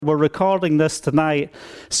We're recording this tonight,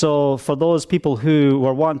 so for those people who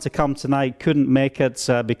were wanting to come tonight, couldn't make it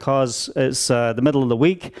because it's the middle of the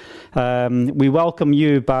week, we welcome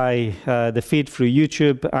you by the feed through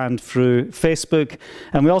YouTube and through Facebook.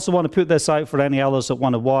 And we also want to put this out for any others that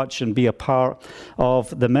want to watch and be a part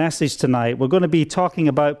of the message tonight. We're going to be talking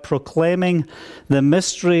about proclaiming the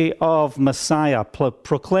mystery of Messiah,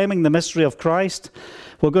 proclaiming the mystery of Christ.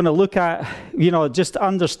 We're going to look at, just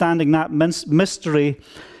understanding that mystery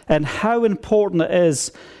and how important it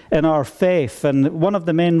is in our faith. And one of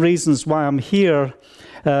the main reasons why I'm here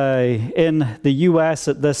in the U.S.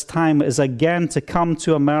 at this time is again to come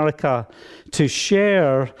to America to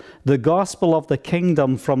share the gospel of the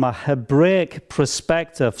kingdom from a Hebraic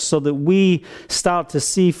perspective so that we start to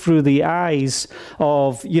see through the eyes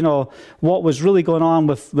of, what was really going on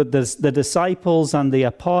with the disciples and the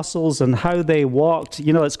apostles and how they walked.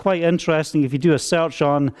 It's quite interesting if you do a search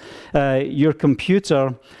on your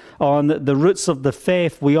computer on the roots of the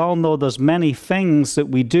faith. We all know there's many things that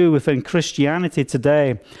we do within Christianity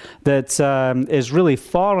today that is really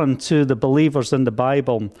foreign to the believers in the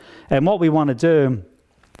Bible. And what we want to do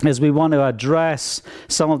is we want to address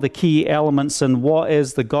some of the key elements in what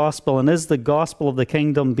is the gospel, and is the gospel of the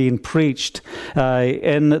kingdom being preached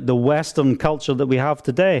in the Western culture that we have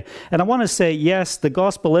today. And I want to say, yes, the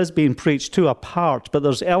gospel is being preached to a part, but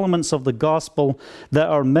there's elements of the gospel that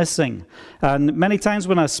are missing. And many times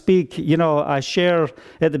when I speak, I share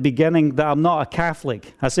at the beginning that I'm not a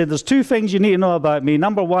Catholic. I say there's two things you need to know about me.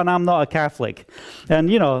 Number one, I'm not a Catholic. And,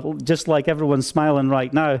 just like everyone's smiling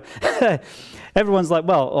right now, everyone's like,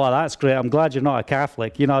 well, oh, that's great. I'm glad you're not a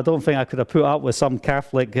Catholic. I don't think I could have put up with some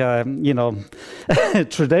Catholic,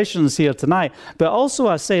 traditions here tonight. But also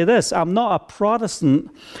I say this, I'm not a Protestant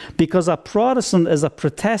because a Protestant is a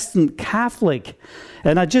Protestant Catholic.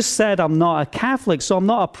 And I just said I'm not a Catholic, so I'm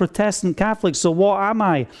not a Protestant Catholic. So what am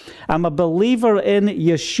I? I'm a believer in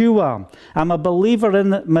Yeshua. I'm a believer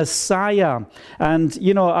in Messiah. And,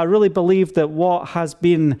 I really believe that what has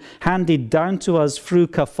been handed down to us through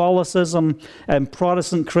Catholicism and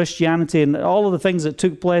Protestant Christianity and all of the things that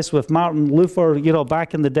took place with Martin Luther,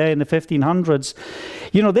 back in the day in the 1500s,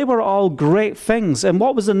 they were all great things. And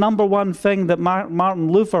what was the number one thing that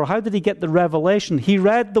Martin Luther, how did he get the revelation? He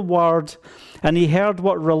read the Word, and he heard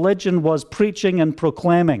what religion was preaching and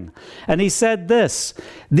proclaiming. And he said this,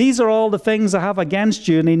 these are all the things I have against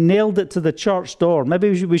you, and he nailed it to the church door.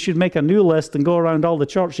 Maybe we should make a new list and go around all the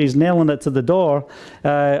churches nailing it to the door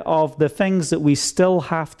of the things that we still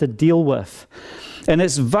have to deal with. And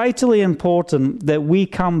it's vitally important that we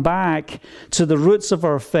come back to the roots of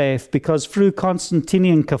our faith, because through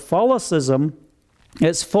Constantinian Catholicism,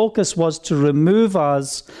 its focus was to remove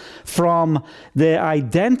us from the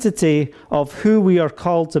identity of who we are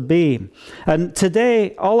called to be. And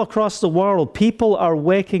today, all across the world, people are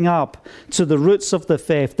waking up to the roots of the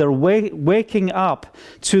faith. They're waking up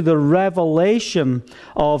to the revelation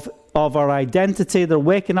of our identity. They're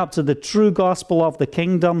waking up to the true gospel of the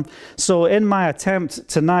kingdom. So in my attempt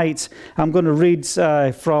tonight, I'm going to read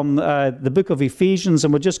from the book of Ephesians,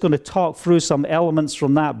 and we're just going to talk through some elements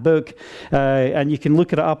from that book. And you can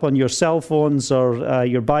look it up on your cell phones or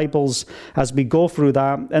your Bibles as we go through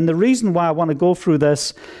that. And the reason why I want to go through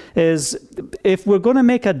this is if we're going to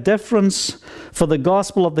make a difference for the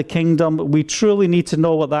gospel of the kingdom, we truly need to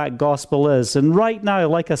know what that gospel is. And right now,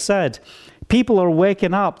 like I said, people are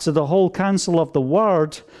waking up to the whole counsel of the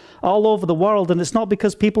Word all over the world, and it's not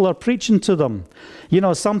because people are preaching to them.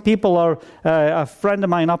 Some people are, a friend of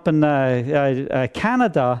mine up in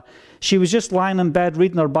Canada, she was just lying in bed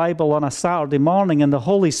reading her Bible on a Saturday morning, and the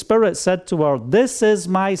Holy Spirit said to her, "This is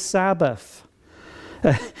my Sabbath.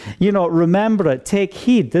 Remember it, take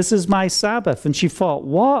heed, this is my Sabbath." And she thought,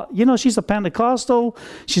 what? She's a Pentecostal,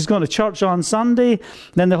 she's going to church on Sunday.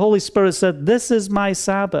 Then the Holy Spirit said, this is my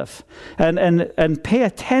Sabbath. And pay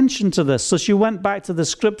attention to this. So she went back to the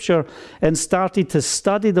scripture and started to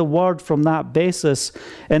study the Word from that basis,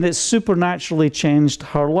 and it supernaturally changed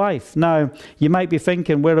her life. Now, you might be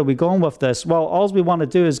thinking, where are we going with this? Well, all we want to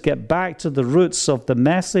do is get back to the roots of the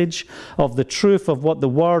message, of the truth of what the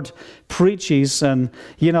Word preaches. And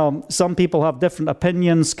some people have different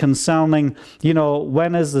opinions concerning,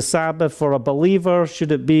 when is the Sabbath for a believer?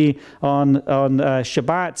 Should it be on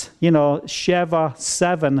Shabbat? Sheva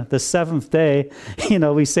 7, the seventh day.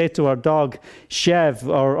 We say to our dog, Shev,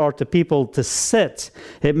 or to people to sit.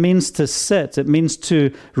 It means to sit. It means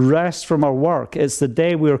to rest from our work. It's the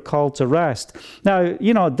day we are called to rest. Now,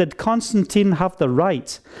 did Constantine have the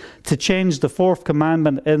right to change the fourth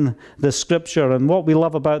commandment in the scripture? And what we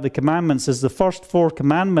love about the commandments is the first four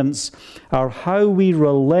commandments are how we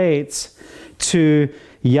relate to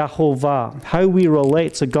Yahovah, how we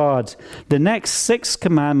relate to God. The next 6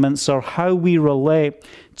 commandments are how we relate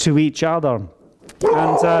to each other.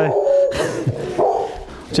 And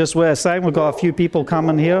just wait a second, we've got a few people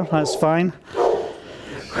coming here, that's fine.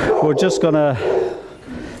 We're just going to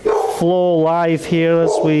flow live here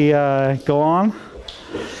as we go on.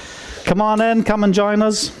 Come on in, come and join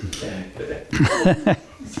us.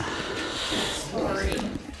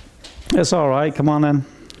 It's all right, come on in.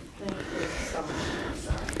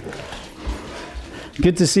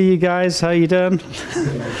 Good to see you guys. How you doing?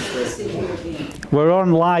 We're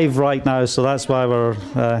on live right now, so that's why we're...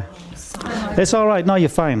 it's all right. No, you're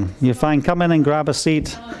fine. You're fine. Come in and grab a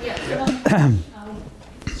seat.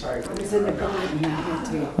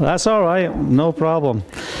 That's all right. No problem.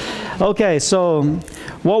 Okay, so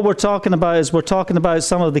what we're talking about is we're talking about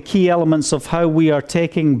some of the key elements of how we are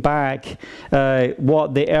taking back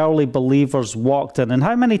what the early believers walked in. And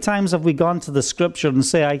how many times have we gone to the scripture and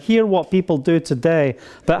say, I hear what people do today,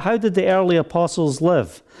 but how did the early apostles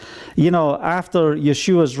live? You know, after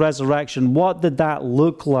Yeshua's resurrection, what did that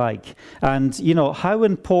look like? And, you know, how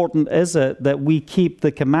important is it that we keep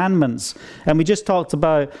the commandments? And we just talked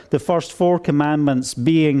about the first 4 commandments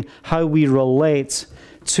being how we relate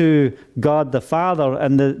to God the Father,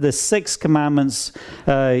 and the 6 commandments,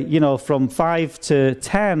 you know, from 5 to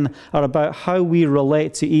 10 are about how we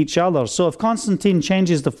relate to each other. So if Constantine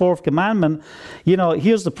changes the 4th commandment, you know,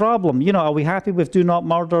 here's the problem. You know, are we happy with do not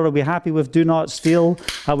murder? Are we happy with do not steal?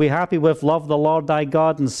 Are we happy with love the Lord thy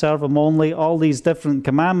God and serve him only? All these different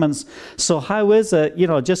commandments. So how is it, you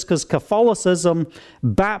know, just because Catholicism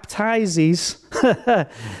baptizes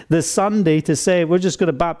the Sunday to say we're just going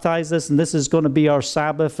to baptize this and this is going to be our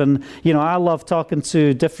Sabbath. And you know, I love talking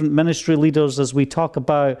to different ministry leaders as we talk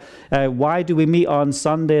about why do we meet on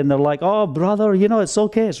Sunday, and they're like, oh brother, you know, it's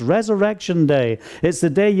okay, it's Resurrection Day, it's the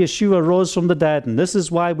day Yeshua rose from the dead, and this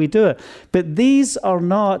is why we do it. But these are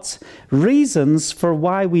not reasons for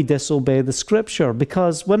why we disobey the scripture,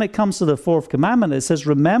 because when it comes to the 4th commandment, it says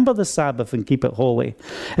remember the Sabbath and keep it holy.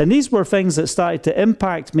 And these were things that started to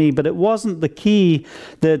impact me, but it wasn't the key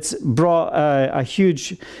that brought a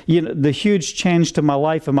huge, you know, the huge change to my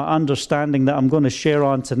life and my understanding that I'm going to share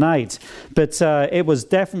on tonight. But it was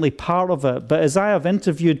definitely part of it. But as I have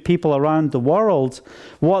interviewed people around the world,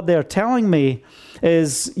 what they're telling me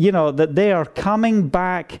is, you know, that they are coming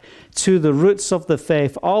back to the roots of the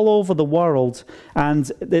faith all over the world,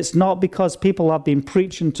 and it's not because people have been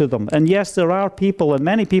preaching to them. And yes, there are people, and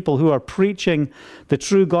many people, who are preaching the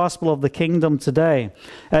true gospel of the kingdom today.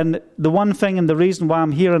 And the one thing and the reason why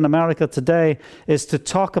I'm here in America today is to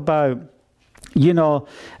talk about, you know,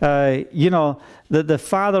 that the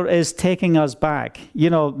Father is taking us back. You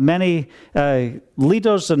know, many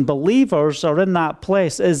leaders and believers are in that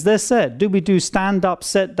place. Is this it? Do we do stand up,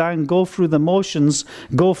 sit down, go through the motions,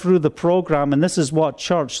 go through the program, and this is what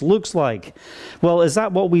church looks like? Well, is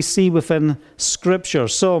that what we see within Scripture?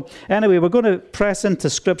 So anyway, we're going to press into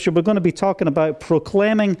Scripture. We're going to be talking about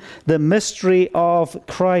proclaiming the mystery of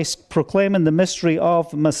Christ, proclaiming the mystery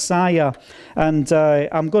of Messiah. And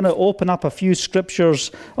I'm going to open up a few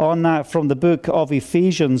scriptures on that from the book of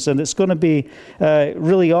Ephesians, and it's going to be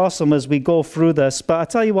really awesome as we go through this. But I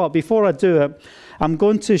tell you what, before I do it, I'm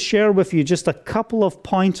going to share with you just a couple of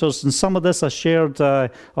pointers, and some of this I shared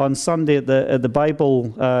on Sunday at the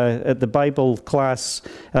Bible class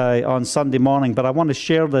on Sunday morning. But I want to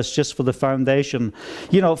share this just for the foundation.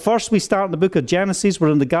 You know, first we start in the book of Genesis.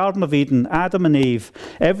 We're in the Garden of Eden, Adam and Eve.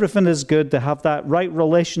 Everything is good. They have that right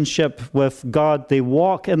relationship with God. They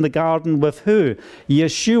walk in the garden with who?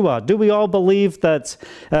 Yeshua. Do we all believe that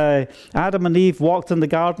Adam and Eve walked in the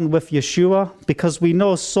garden with Yeshua? Because we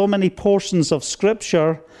know so many portions of Scripture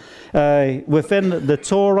within the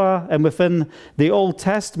Torah and within the Old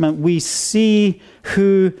Testament, we see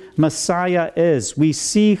who Messiah is. We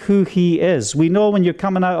see who he is. We know when you're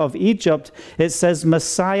coming out of Egypt, it says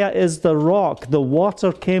Messiah is the rock. The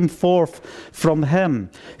water came forth from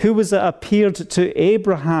him. Who was it appeared to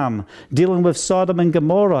Abraham dealing with Sodom and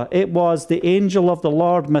Gomorrah? It was the angel of the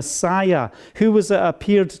Lord, Messiah. Who was it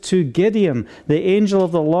appeared to Gideon? The angel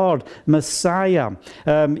of the Lord, Messiah.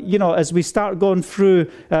 You know, as we start going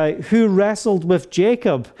through who wrestled with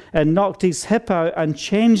Jacob and knocked his hip out and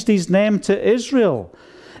changed his name to Israel,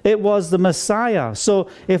 it was the Messiah. So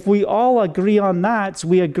if we all agree on that,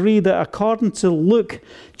 we agree that according to Luke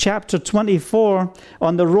chapter 24,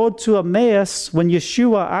 on the road to Emmaus, when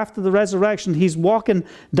Yeshua, after the resurrection, he's walking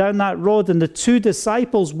down that road, and the 2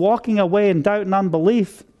 disciples walking away in doubt and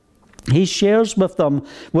unbelief, he shares with them,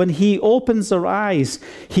 when he opens their eyes,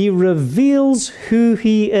 he reveals who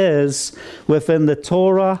he is within the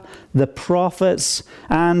Torah, the prophets,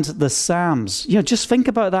 and the Psalms. Just think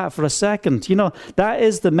about that for a second. That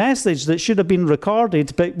is the message that should have been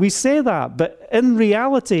recorded, but we say that. But in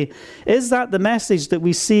reality, is that the message that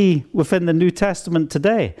we see within the New Testament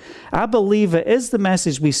today? I believe it is the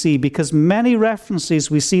message we see, because many references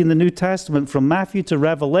we see in the New Testament from Matthew to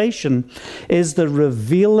Revelation is the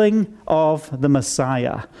revealing of the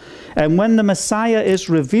Messiah. And when the Messiah is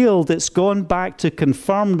revealed, it's going back to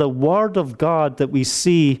confirm the Word of God that we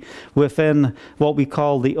see within what we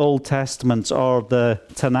call the Old Testament or the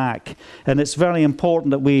Tanakh. And it's very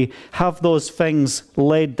important that we have those things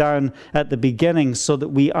laid down at the beginning so that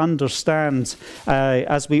we understand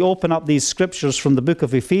as we open up these scriptures from the book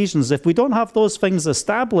of Ephesians. If we don't have those things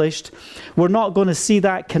established, we're not going to see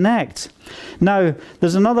that connect. Now,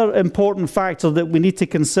 there's another important factor that we need to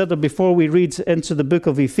consider before we read into the book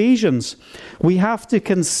of Ephesians. We have to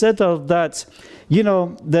consider that,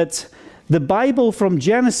 that the Bible from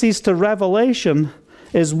Genesis to Revelation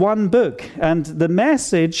is one book, and the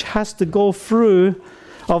message has to go through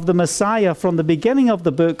of the Messiah from the beginning of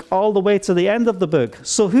the book all the way to the end of the book.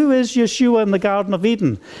 So who is Yeshua in the Garden of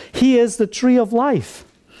Eden? He is the tree of life.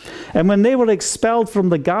 And when they were expelled from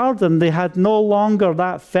the garden, they had no longer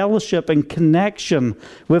that fellowship and connection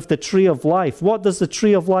with the tree of life. What does the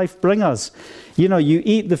tree of life bring us? You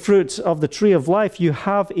eat the fruit of the tree of life, you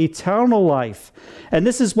have eternal life. And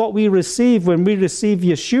this is what we receive when we receive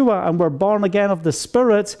Yeshua and we're born again of the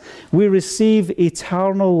Spirit. We receive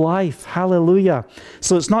eternal life. Hallelujah.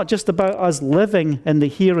 So it's not just about us living in the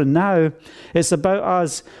here and now. It's about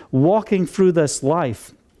us walking through this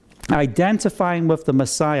life, identifying with the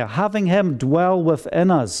Messiah, having him dwell within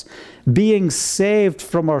us, being saved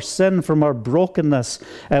from our sin, from our brokenness,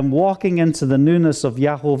 and walking into the newness of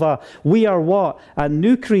Yahovah. We are what? A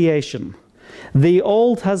new creation. The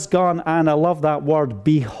old has gone, and I love that word,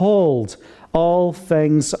 behold, all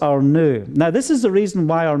things are new. Now, this is the reason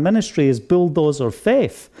why our ministry is Bulldozer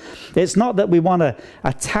Faith. It's not that we want to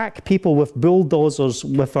attack people with bulldozers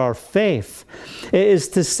with our faith. It is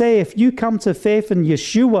to say, if you come to faith in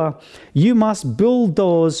Yeshua, you must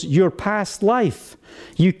bulldoze your past life.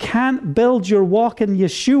 You can't build your walk in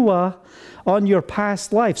Yeshua on your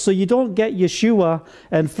past life. So you don't get Yeshua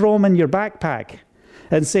and throw him in your backpack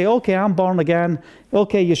and say, okay, I'm born again.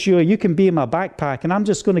 Okay, Yeshua, you can be in my backpack, and I'm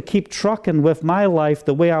just going to keep trucking with my life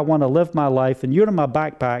the way I want to live my life, and you're in my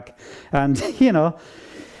backpack. And,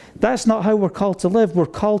 that's not how we're called to live. We're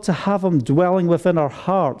called to have him dwelling within our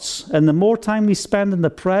hearts. And the more time we spend in the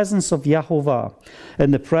presence of Yahovah,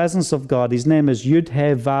 in the presence of God, his name is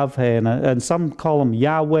Yud-He-Vav-He, and some call him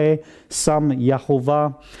Yahweh, some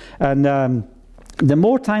Yahovah. And the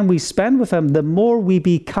more time we spend with him, the more we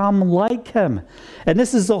become like him. And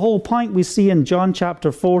this is the whole point we see in John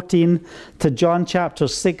chapter 14 to John chapter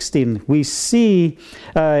 16. We see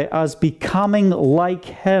us becoming like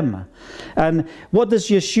him. And what does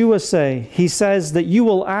Yeshua say? He says that you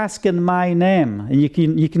will ask in my name. And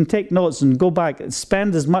you can take notes and go back,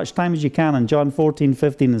 spend as much time as you can in John 14,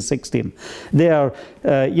 15, and 16. They are,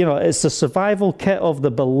 it's the survival kit of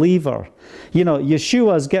the believer.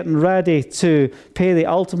 Yeshua is getting ready to pay the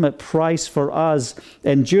ultimate price for us.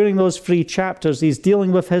 And during those 3 chapters, he's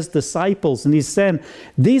dealing with his disciples. And he's saying,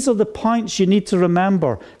 these are the points you need to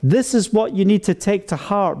remember. This is what you need to take to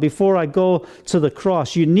heart before I go to the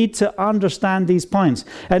cross. You need to understand these points.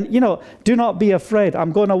 And, do not be afraid.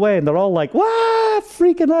 I'm going away. And they're all like, what?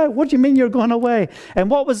 Freaking out. What do you mean you're going away? And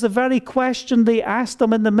what was the very question they asked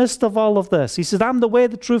him in the midst of all of this? He said, I'm the way,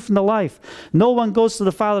 the truth, and the life. No one goes to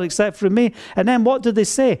the Father except through me. And then what did they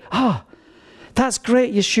say? That's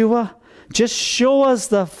great, Yeshua. Just show us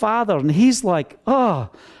the Father. And he's like, how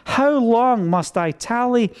long must I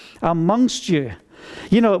tally amongst you?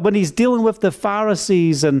 When he's dealing with the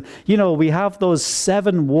Pharisees and, we have those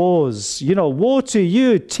 7 woes. Woe to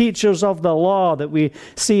you, teachers of the law, that we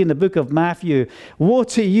see in the book of Matthew. Woe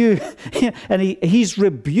to you. And he's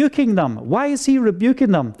rebuking them. Why is he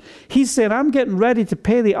rebuking them? He's saying, I'm getting ready to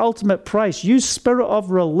pay the ultimate price. You spirit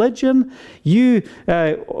of religion, you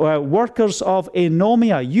workers of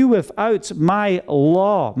anomia, you without my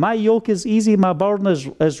law. My yoke is easy, my burden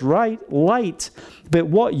is light. But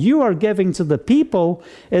what you are giving to the people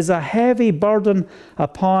is a heavy burden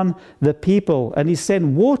upon the people. And he's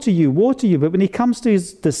saying, woe to you, woe to you. But when he comes to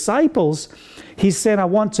his disciples, He's saying, I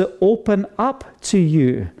want to open up to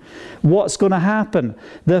you what's going to happen.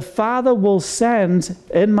 The Father will send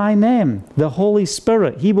in my name the Holy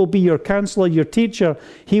Spirit. He will be your counselor, your teacher.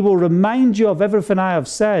 He will remind you of everything I have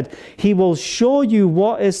said. He will show you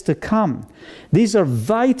what is to come. These are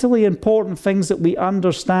vitally important things that we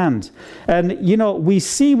understand. And, we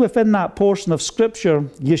see within that portion of Scripture,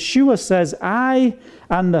 Yeshua says, I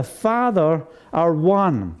and the Father are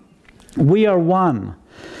one. We are one.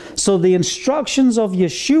 So the instructions of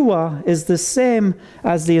Yeshua is the same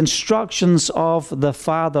as the instructions of the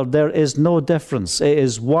Father. There is no difference. It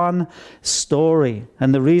is one story.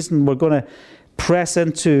 And the reason we're going to press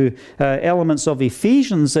into elements of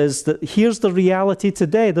Ephesians is that here's the reality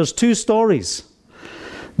today. There's two stories.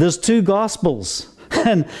 There's two gospels.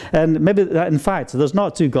 And maybe, in fact, there's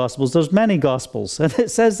not two gospels, there's many gospels. And it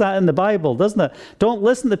says that in the Bible, doesn't it? Don't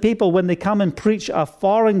listen to people when they come and preach a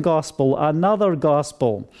foreign gospel, another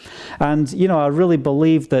gospel. And, I really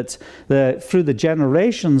believe that through the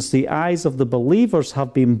generations, the eyes of the believers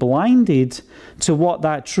have been blinded to what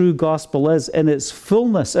that true gospel is in its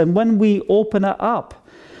fullness. And when we open it up,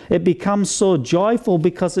 it becomes so joyful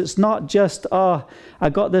because it's not just, I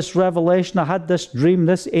got this revelation, I had this dream,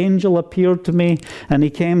 this angel appeared to me and he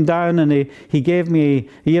came down and he gave me,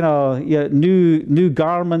 new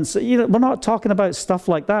garments. We're not talking about stuff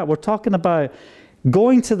like that. We're talking about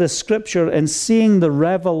going to the Scripture and seeing the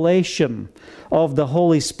revelation of the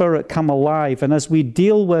Holy Spirit come alive. And as we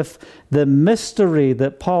deal with the mystery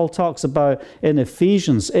that Paul talks about in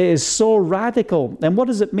Ephesians, it is so radical. And what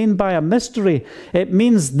does it mean by a mystery? It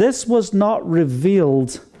means this was not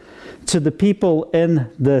revealed to the people in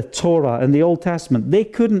the Torah, in the Old Testament. They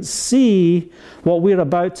couldn't see what we're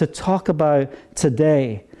about to talk about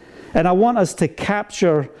today. And I want us to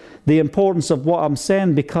capture the importance of what I'm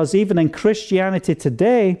saying, because even in Christianity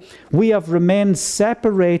today, we have remained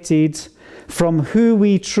separated from who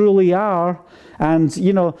we truly are. And,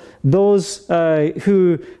 those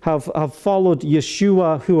who have followed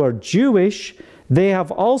Yeshua who are Jewish, they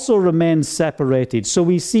have also remained separated. So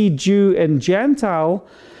we see Jew and Gentile,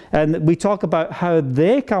 and we talk about how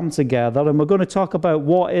they come together, and we're going to talk about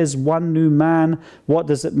what is one new man, what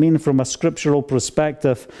does it mean from a scriptural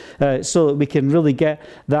perspective, so that we can really get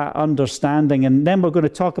that understanding. And then we're going to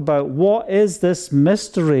talk about what is this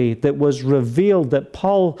mystery that was revealed that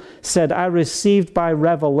Paul said, I received by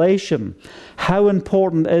revelation. How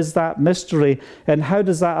important is that mystery, and how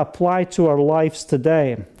does that apply to our lives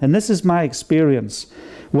today? And this is my experience.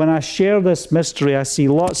 When I share this mystery, I see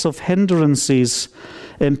lots of hindrances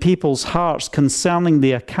in people's hearts concerning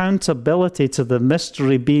the accountability to the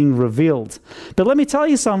mystery being revealed. But let me tell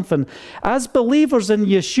you something. As believers in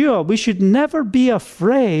Yeshua, we should never be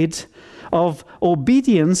afraid of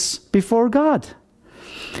obedience before God.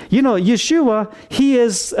 Yeshua, he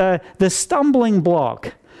is the stumbling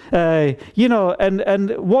block. And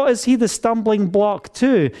what is he the stumbling block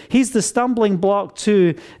to? He's the stumbling block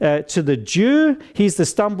to the Jew. He's the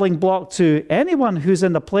stumbling block to anyone who's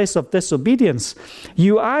in the place of disobedience.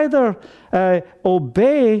 You either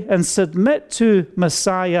obey and submit to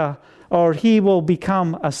Messiah, or he will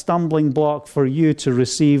become a stumbling block for you to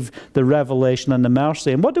receive the revelation and the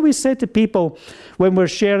mercy. And what do we say to people when we're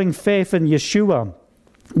sharing faith in Yeshua?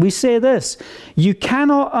 We say this: you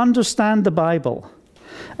cannot understand the Bible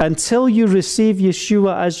until you receive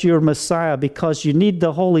Yeshua as your Messiah, because you need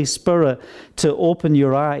the Holy Spirit to open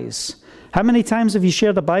your eyes. How many times have you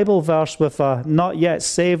shared a Bible verse with a not yet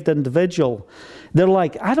saved individual? They're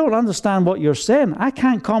like, I don't understand what you're saying. I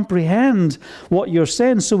can't comprehend what you're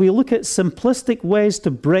saying. So we look at simplistic ways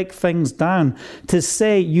to break things down, to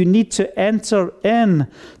say you need to enter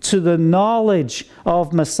in to the knowledge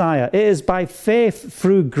of Messiah. It is by faith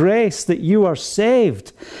through grace that you are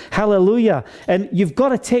saved. Hallelujah. And you've got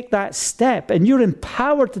to take that step, and you're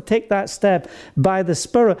empowered to take that step by the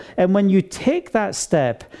Spirit. And when you take that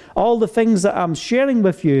step, all the things that I'm sharing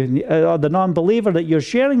with you, or the non-believer that you're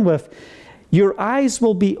sharing with, your eyes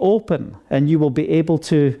will be open and you will be able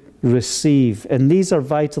to receive. And these are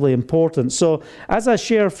vitally important. So as I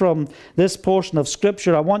share from this portion of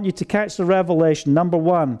Scripture, I want you to catch the revelation. Number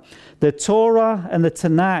one, the Torah and the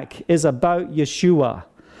Tanakh is about Yeshua.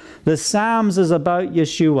 The Psalms is about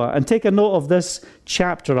Yeshua. And take a note of this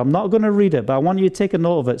chapter. I'm not going to read it, but I want you to take a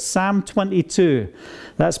note of it. Psalm 22.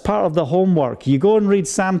 That's part of the homework. You go and read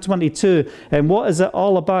Psalm 22, and what is it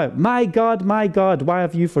all about? My God, why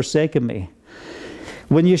have you forsaken me?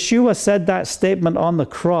 When Yeshua said that statement on the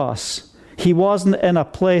cross, He wasn't in a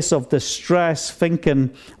place of distress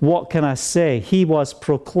thinking, what can I say? He was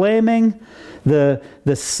proclaiming the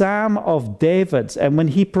Psalm of David. And when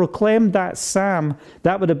he proclaimed that psalm,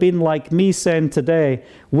 that would have been like me saying today,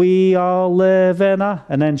 we all live in a,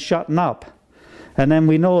 and then shutting up. And then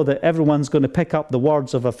we know that everyone's going to pick up the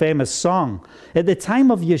words of a famous song. At the time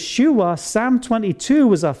of Yeshua, Psalm 22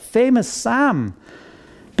 was a famous psalm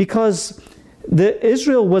because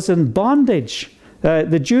Israel was in bondage.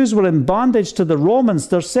 The Jews were in bondage to the Romans.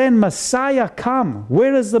 They're saying, Messiah, come.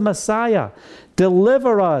 Where is the Messiah?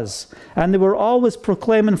 Deliver us. And they were always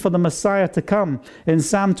proclaiming for the Messiah to come. In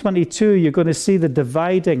Psalm 22, you're going to see the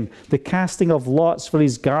dividing, the casting of lots for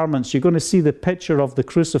his garments. You're going to see the picture of the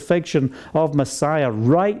crucifixion of Messiah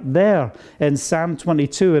right there in Psalm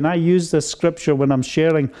 22. And I use this scripture when I'm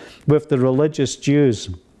sharing with the religious Jews.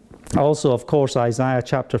 Also, of course, Isaiah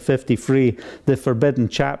chapter 53, the forbidden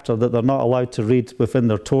chapter that they're not allowed to read within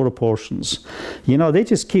their Torah portions. You know, they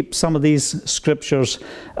just keep some of these scriptures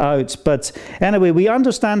out. But anyway, we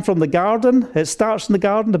understand from the garden, it starts in the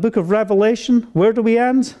garden, the book of Revelation. Where do we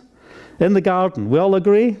end? In the garden. We all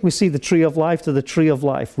agree? We see the tree of life to the tree of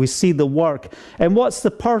life. We see the work. And what's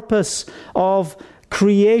the purpose of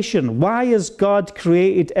creation? Why has God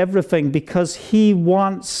created everything? Because he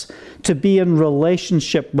wants to be in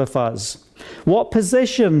relationship with us. What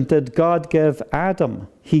position did God give Adam?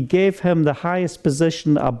 He gave him the highest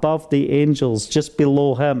position above the angels, just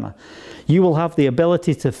below him. You will have the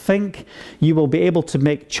ability to think. You will be able to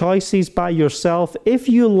make choices by yourself. If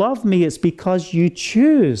you love me, it's because you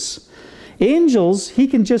choose. Angels, he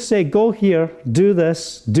can just say, go here, do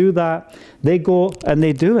this, do that. They go and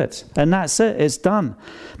they do it. And that's it. It's done.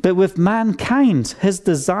 But with mankind, his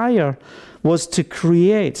desire was to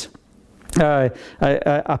create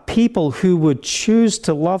a people who would choose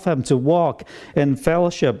to love him, to walk in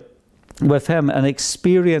fellowship with him and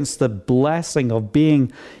experience the blessing of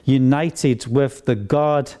being united with the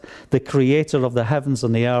God, the creator of the heavens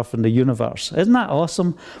and the earth and the universe. Isn't that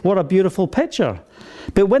awesome? What a beautiful picture.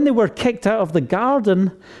 But when they were kicked out of the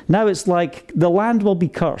garden, now it's like the land will be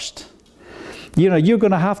cursed. You know, you're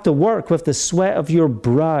going to have to work with the sweat of your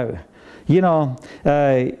brow. You know,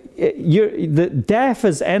 the death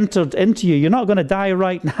has entered into you. You're not going to die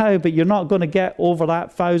right now, but you're not going to get over that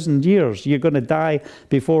 1,000 years. You're going to die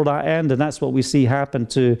before that end, and that's what we see happen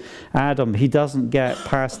to Adam. He doesn't get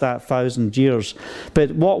past that 1,000 years.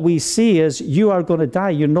 But what we see is you are going to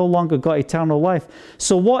die. You're no longer got eternal life.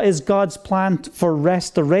 So what is God's plan for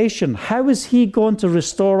restoration? How is he going to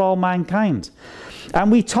restore all mankind? And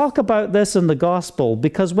we talk about this in the gospel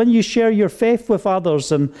because when you share your faith with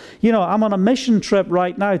others, and, you know, I'm on a mission trip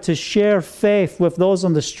right now to share faith with those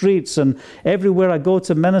on the streets and everywhere I go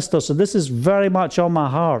to minister. So this is very much on my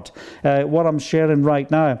heart, what I'm sharing right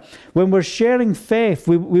now. When we're sharing faith,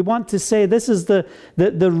 we want to say this is the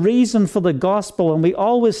reason for the gospel, and we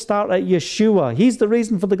always start at Yeshua. He's the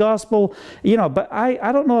reason for the gospel, you know, but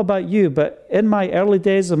I don't know about you, but in my early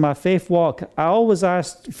days of my faith walk, I always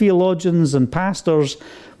asked theologians and pastors,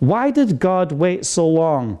 why did God wait so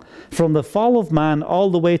long from the fall of man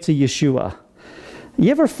all the way to Yeshua?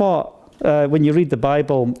 You ever thought, when you read the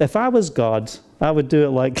Bible, if I was God, I would do it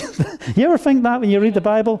like, you ever think that when you read the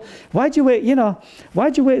Bible? Why'd you wait,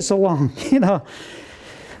 why'd you wait so long?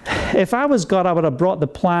 If I was God, I would have brought the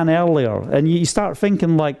plan earlier. And you start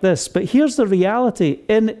thinking like this. But here's the reality.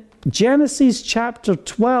 In Genesis chapter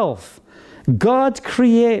 12, God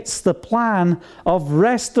creates the plan of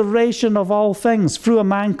restoration of all things through a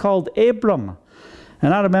man called Abram.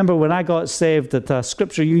 And I remember when I got saved at a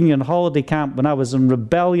Scripture Union holiday camp, when I was in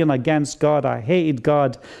rebellion against God, I hated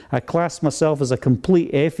God. I classed myself as a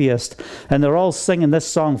complete atheist. And they're all singing this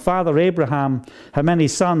song, Father Abraham, how many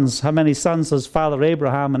sons has Father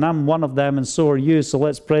Abraham? And I'm one of them, and so are you, so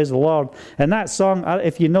let's praise the Lord. And that song,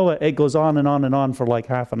 if you know it, it goes on and on and on for like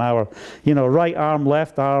half an hour. Right arm,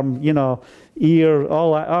 left arm, ear,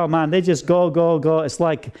 all that. Oh man, they just go, go, go. It's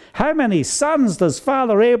like, how many sons does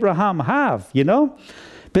Father Abraham have,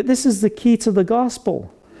 But this is the key to the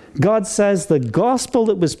gospel. God says the gospel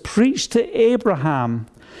that was preached to Abraham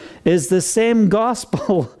is the same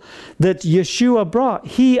gospel that Yeshua brought.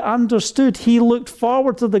 He understood. He looked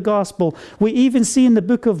forward to the gospel. We even see in the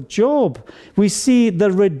book of Job, we see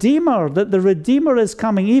the Redeemer, that the Redeemer is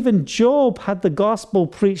coming. Even Job had the gospel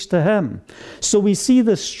preached to him. So we see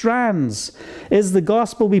the strands. Is the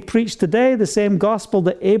gospel we preach today the same gospel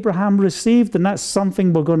that Abraham received? And that's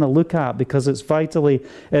something we're going to look at because it's vitally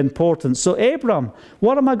important. So Abram,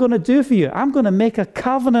 what am I going to do for you? I'm going to make a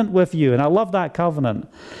covenant with you. And I love that covenant.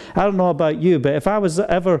 I don't know about you, but if I was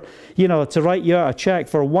ever, to write you out a check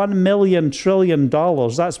for $1 million trillion,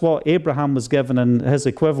 that's what Abraham was given in his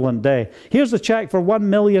equivalent day. Here's a check for 1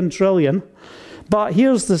 million trillion, but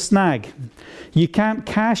here's the snag. You can't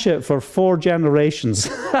cash it for 4 generations.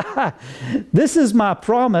 This is my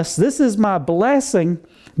promise. This is my blessing,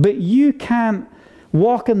 but you can't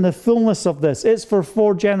walk in the fullness of this. It's for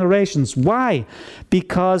 4 generations. Why?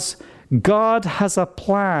 Because God has a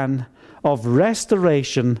plan of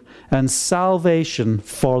restoration and salvation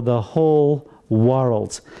for the whole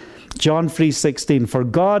world. John 3:16, for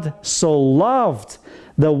God so loved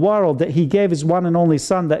the world that he gave his one and only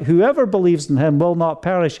Son, that whoever believes in him will not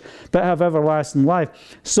perish but have everlasting life.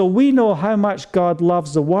 So we know how much God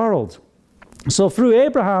loves the world. So through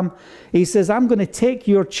Abraham, he says, I'm going to take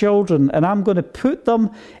your children and I'm going to put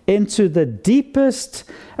them into the deepest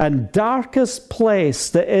and darkest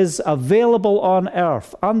place that is available on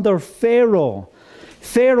earth, under Pharaoh.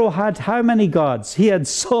 Pharaoh had how many gods? He had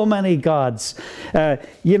so many gods.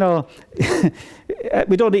 We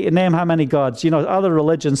don't need to name how many gods. Other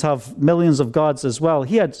religions have millions of gods as well.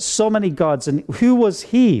 He had so many gods. And who was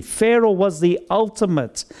he? Pharaoh was the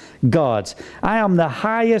ultimate god. I am the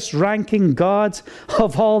highest ranking god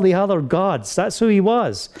of all the other gods. That's who he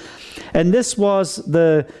was. And this was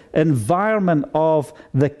the environment of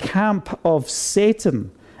the camp of Satan.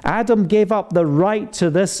 Adam gave up the right to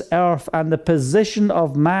this earth and the position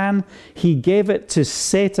of man. He gave it to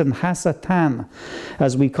Satan, Hasatan,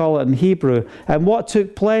 as we call it in Hebrew. And what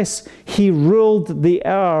took place? He ruled the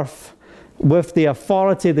earth with the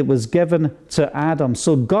authority that was given to Adam.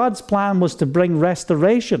 So God's plan was to bring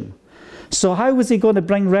restoration. So how was he going to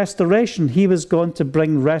bring restoration? He was going to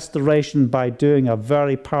bring restoration by doing a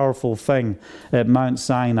very powerful thing at Mount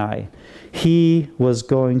Sinai. He was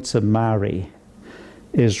going to marry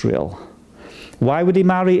Israel. Why would he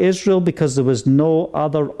marry Israel? Because there was no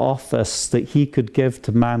other office that he could give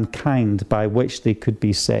to mankind by which they could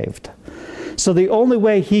be saved. So the only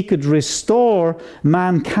way he could restore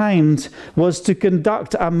mankind was to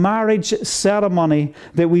conduct a marriage ceremony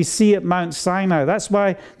that we see at Mount Sinai. That's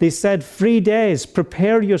why they said 3 days,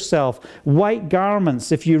 prepare yourself, white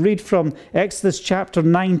garments. If you read from Exodus chapter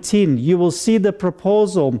 19, you will see the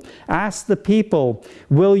proposal. Ask the people,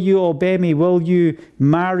 will you obey me? Will you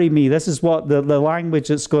marry me? This is what the language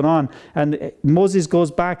that's going on. And Moses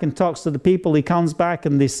goes back and talks to the people. He comes back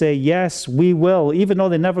and they say, yes, we will. Even though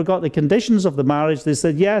they never got the conditions of the marriage, they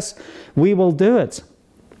said, yes, we will do it.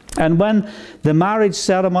 And when the marriage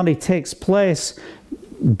ceremony takes place,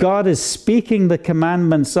 God is speaking the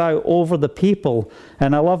commandments out over the people.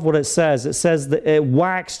 And I love what it says. It says that it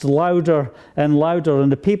waxed louder and louder,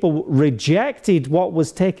 and the people rejected what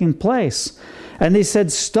was taking place. And they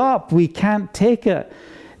said, stop, we can't take it.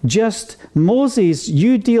 Just Moses,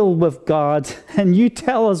 you deal with God and you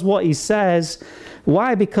tell us what he says.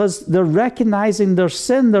 Why? Because they're recognizing their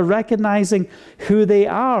sin. They're recognizing who they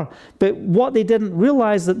are. But what they didn't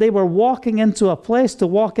realize, that they were walking into a place to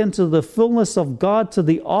walk into the fullness of God, to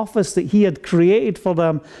the office that he had created for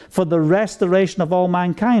them, for the restoration of all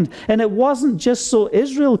mankind. And it wasn't just so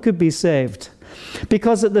Israel could be saved.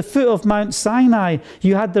 Because at the foot of Mount Sinai,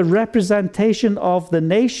 you had the representation of the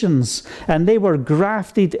nations, and they were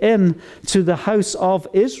grafted in to the house of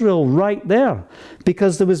Israel right there.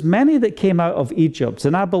 Because there was many that came out of Egypt,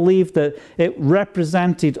 and I believe that it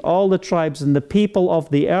represented all the tribes and the people of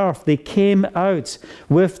the earth. They came out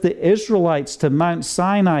with the Israelites to Mount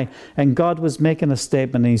Sinai, and God was making a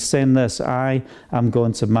statement, and he's saying this, I am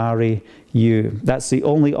going to marry you. That's the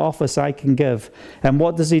only office I can give. And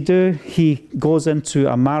what does he do? He goes into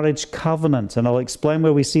a marriage covenant, and I'll explain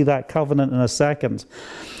where we see that covenant in a second.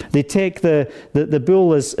 They take the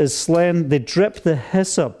bull is slain, they drip the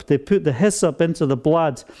hyssop, they put the hyssop into the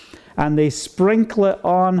blood, and they sprinkle it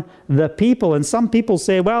on the people. And some people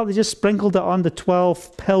say, well, they just sprinkled it on the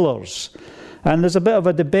 12 pillars. And there's a bit of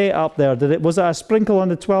a debate up there. Was it a sprinkle on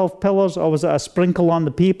the 12 pillars, or was it a sprinkle on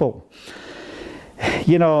the people?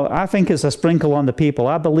 I think it's a sprinkle on the people.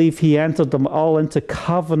 I believe he entered them all into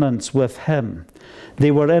covenants with him.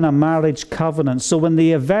 They were in a marriage covenant. So when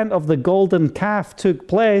the event of the golden calf took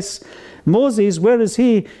place, Moses, where is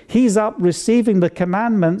he? He's up receiving the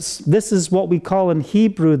commandments. This is what we call in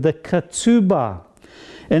Hebrew the ketubah.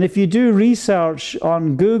 And if you do research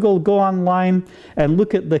on Google, go online and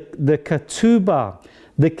look at the ketubah,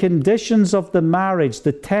 the conditions of the marriage,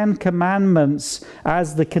 the 10 commandments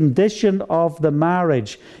as the condition of the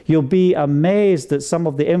marriage. You'll be amazed at some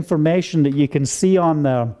of the information that you can see on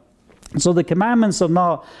there. So the commandments are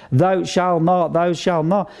not, thou shalt not, thou shalt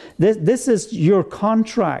not. This is your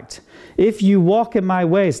contract. If you walk in my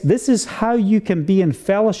ways, this is how you can be in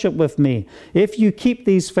fellowship with me. If you keep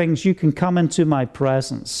these things, you can come into my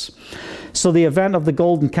presence. So the event of the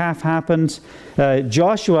golden calf happened.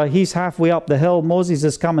 Joshua, he's halfway up the hill. Moses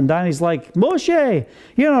is coming down. He's like, Moshe,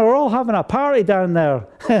 we're all having a party down there.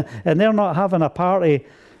 And they're not having a party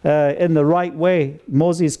in the right way.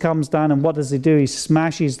 Moses comes down, and what does he do? He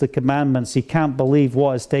smashes the commandments. He can't believe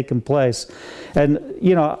what has taken place. And,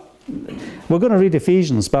 we're going to read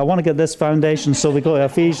Ephesians, but I want to get this foundation, so we go to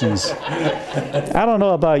Ephesians. I don't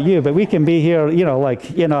know about you, but we can be here,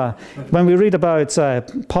 when we read about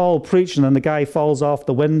Paul preaching and the guy falls off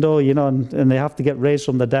the window, and they have to get raised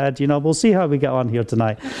from the dead, we'll see how we get on here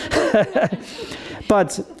tonight.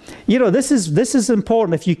 But, this is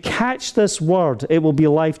important. If you catch this word, it will be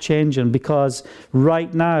life-changing, because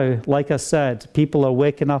right now, like I said, people are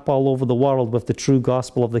waking up all over the world with the true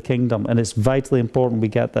gospel of the kingdom, and it's vitally important we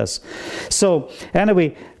get this. So,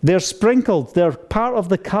 anyway, they're sprinkled. They're part of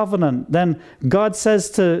the covenant. Then God says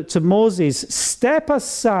to Moses, step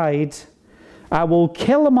aside, I will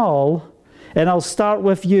kill them all, and I'll start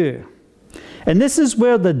with you. And this is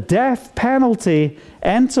where the death penalty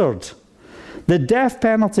entered. The death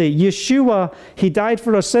penalty. Yeshua, he died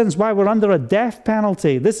for our sins. Why? We're under a death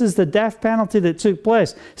penalty. This is the death penalty that took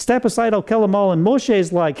place. Step aside, I'll kill them all. And Moshe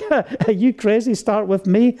is like, are you crazy? Start with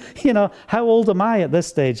me? How old am I at this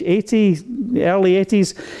stage? 80, early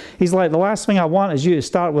 80s. He's like, the last thing I want is you to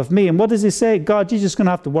start with me. And what does he say? God, you're just going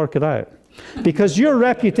to have to work it out. Because your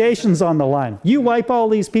reputation's on the line. You wipe all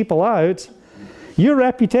these people out, your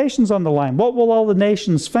reputation's on the line. What will all the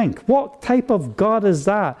nations think? What type of God is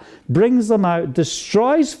that? Brings them out,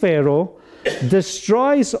 destroys Pharaoh,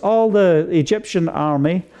 destroys all the Egyptian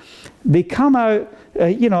army. They come out,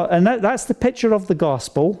 and that's the picture of the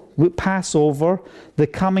gospel. Passover, the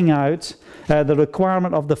coming out, the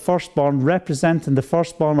requirement of the firstborn, representing the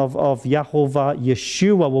firstborn of Yahovah.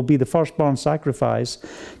 Yeshua will be the firstborn sacrifice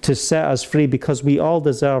to set us free, because we all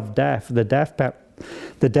deserve death, the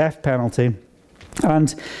death penalty.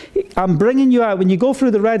 And I'm bringing you out. When you go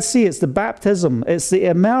through the Red Sea, it's the baptism. It's the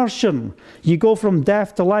immersion. You go from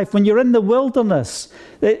death to life. When you're in the wilderness,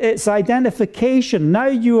 it's identification. Now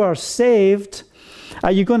you are saved.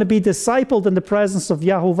 Are you going to be discipled in the presence of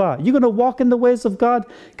Yahovah? You're going to walk in the ways of God?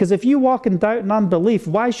 Because if you walk in doubt and unbelief,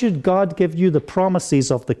 why should God give you the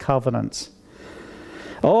promises of the covenant?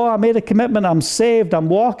 Oh, I made a commitment, I'm saved, I'm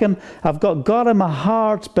walking, I've got God in my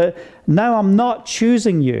heart, but now I'm not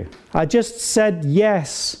choosing you. I just said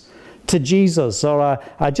yes to Jesus, or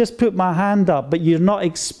I just put my hand up, but you're not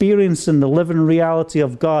experiencing the living reality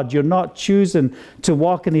of God. You're not choosing to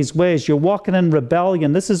walk in His ways. You're walking in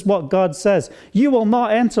rebellion. This is what God says. You will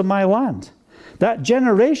not enter my land. That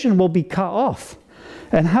generation will be cut off.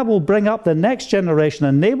 And I will bring up the next generation,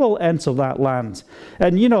 and they will enter that land.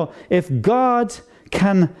 And if God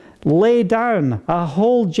can lay down a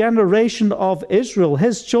whole generation of Israel,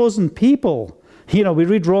 His chosen people. We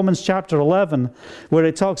read Romans chapter 11, where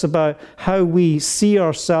it talks about how we see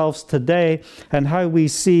ourselves today and how we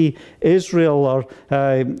see Israel. Or,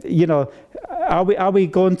 are we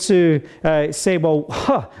going to say, well,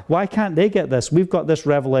 why can't they get this? We've got this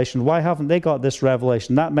revelation. Why haven't they got this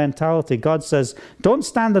revelation? That mentality. God says, don't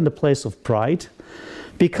stand in the place of pride,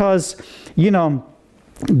 because,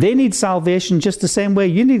 they need salvation just the same way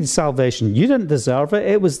you needed salvation. You didn't deserve it.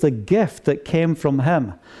 It was the gift that came from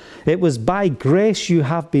Him. It was by grace you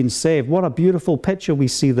have been saved. What a beautiful picture we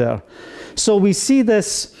see there. So we see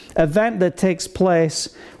this event that takes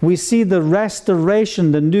place. We see the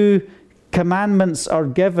restoration, the new commandments are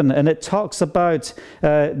given, and it talks about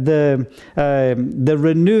the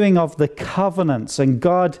renewing of the covenants. And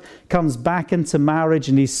God comes back into marriage,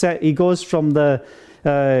 and He goes from the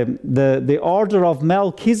order of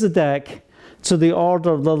Melchizedek to the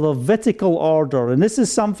Levitical order. And this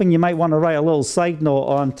is something you might want to write a little side note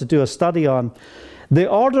on to do a study on. The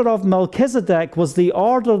order of Melchizedek was the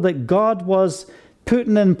order that God was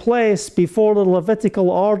putting in place before the Levitical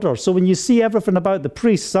order. So when you see everything about the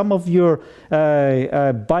priests, some of your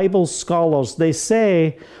Bible scholars, they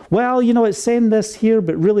say, well, it's saying this here,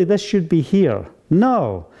 but really this should be here.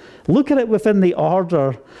 No. Look at it within the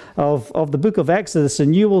order of the book of Exodus,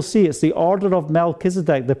 and you will see it's the order of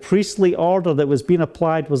Melchizedek. The priestly order that was being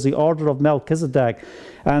applied was the order of Melchizedek.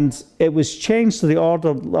 And it was changed to the order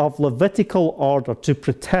of Levitical order to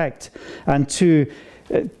protect and to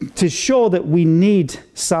to show that we need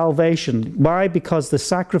salvation. Why? Because the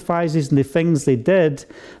sacrifices and the things they did,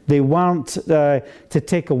 they weren't to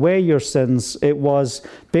take away your sins. It was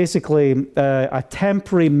basically a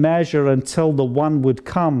temporary measure until the one would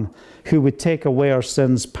come who would take away our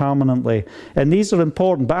sins permanently. And these are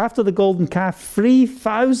important. But after the golden calf,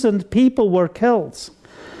 3,000 people were killed.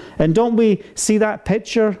 And don't we see that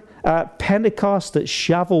picture at Pentecost, at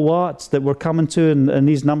Shavuot, that we're coming to in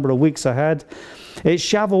these number of weeks ahead? It's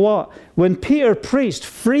Shavuot. When Peter preached,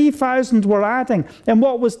 3,000 were adding. And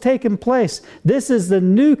what was taking place? This is the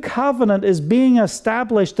new covenant is being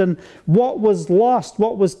established, and what was lost,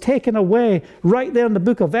 what was taken away, right there in the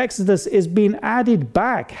book of Exodus is being added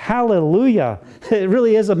back. Hallelujah. It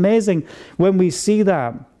really is amazing when we see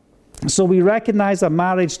that. So we recognize a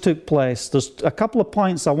marriage took place. There's a couple of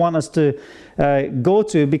points I want us to go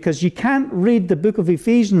to, because you can't read the book of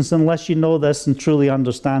Ephesians unless you know this and truly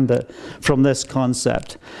understand it from this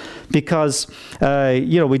concept. Because,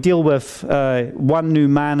 we deal with one new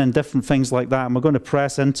man and different things like that, and we're going to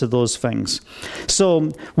press into those things. So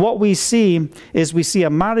what we see is we see a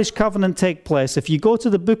marriage covenant take place. If you go to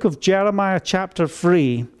the book of Jeremiah chapter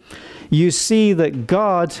 3, you see that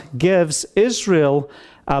God gives Israel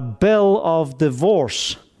a bill of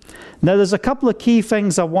divorce. Now, there's a couple of key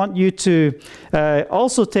things I want you to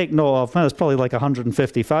also take note of. Well, there's probably like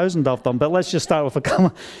 150,000 of them, but let's just start with a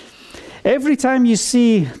couple. Every time you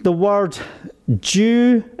see the word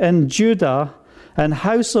Jew and Judah and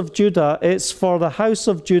house of Judah, it's for the house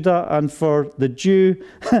of Judah and for the Jew.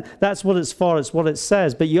 That's what it's for. It's what it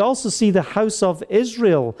says. But you also see the house of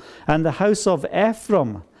Israel and the house of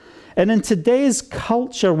Ephraim. And in today's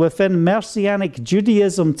culture within Messianic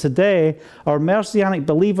Judaism today, or Messianic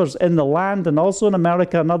believers in the land and also in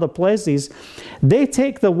America and other places, they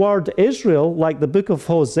take the word Israel, like the book of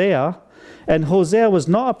Hosea, and Hosea was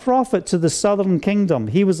not a prophet to the southern kingdom.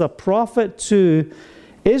 He was a prophet to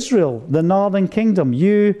Israel, the northern kingdom.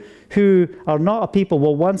 You who are not a people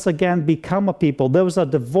will once again become a people. There was a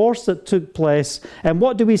divorce that took place. And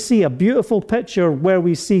what do we see? A beautiful picture where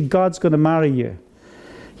we see God's going to marry you.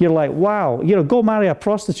 You're like, wow, go marry a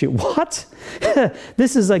prostitute. What?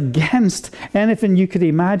 This is against anything you could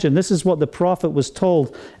imagine. This is what the prophet was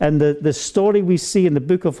told. And the story we see in the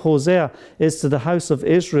book of Hosea is to the house of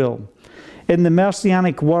Israel. In the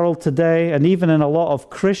Messianic world today, and even in a lot of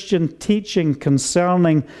Christian teaching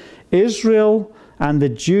concerning Israel and the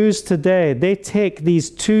Jews today, they take these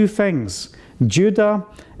two things, Judah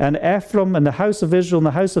and Ephraim, and the house of Israel and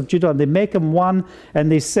the house of Judah, and they make them one,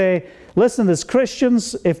 and they say, listen, as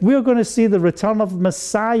Christians, if we're going to see the return of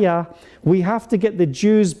Messiah, we have to get the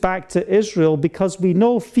Jews back to Israel, because we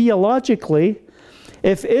know theologically,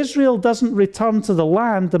 if Israel doesn't return to the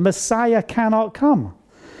land, the Messiah cannot come.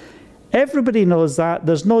 Everybody knows that.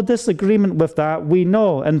 There's no disagreement with that. We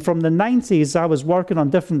know. And from the 90s, I was working on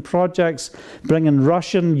different projects, bringing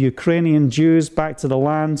Russian, Ukrainian Jews back to the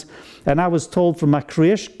land. And I was told from a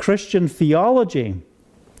Christian theology,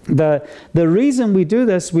 the reason we do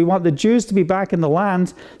this, we want the Jews to be back in the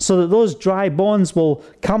land so that those dry bones will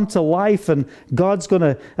come to life, and God's going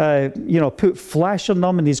to, put flesh on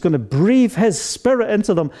them, and He's going to breathe His Spirit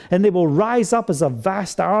into them, and they will rise up as a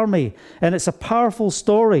vast army. And it's a powerful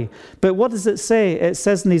story. But what does it say? It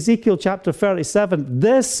says in Ezekiel chapter 37,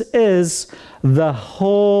 this is the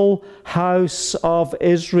whole house of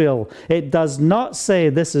Israel. It does not say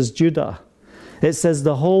this is Judah. It says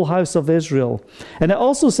the whole house of Israel. And it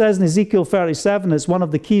also says in Ezekiel 37, it's one of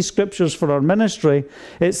the key scriptures for our ministry,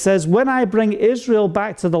 it says, when I bring Israel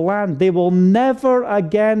back to the land, they will never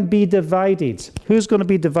again be divided. Who's going to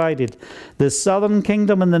be divided? The southern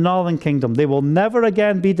kingdom and the northern kingdom. They will never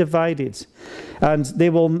again be divided. And they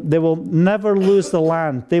will never lose the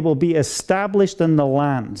land. They will be established in the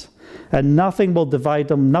land. And nothing will divide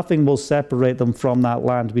them, nothing will separate them from that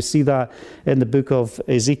land. We see that in the book of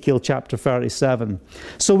Ezekiel chapter 37.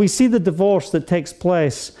 So we see the divorce that takes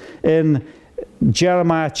place in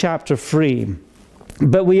Jeremiah chapter 3.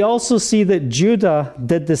 But we also see that Judah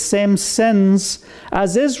did the same sins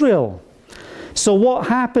as Israel. So what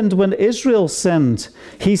happened when Israel sinned?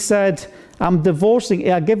 He said, I'm divorcing,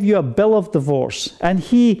 I'll give you a bill of divorce. And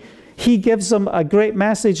he gives them a great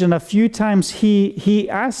message, and a few times he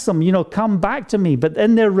asks them, come back to me. But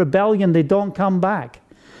in their rebellion, they don't come back.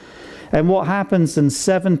 And what happens in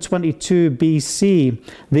 722 BC,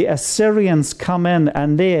 the Assyrians come in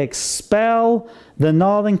and they expel the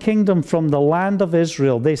northern kingdom from the land of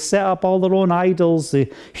Israel. They set up all their own idols,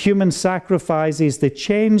 the human sacrifices. They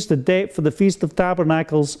changed the date for the Feast of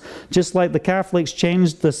Tabernacles, just like the Catholics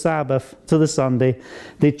changed the Sabbath to the Sunday.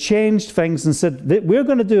 They changed things and said, we're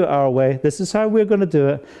going to do it our way. This is how we're going to do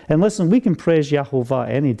it. And listen, we can praise Jehovah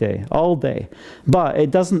any day, all day. But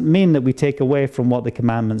it doesn't mean that we take away from what the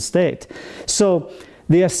commandments state. So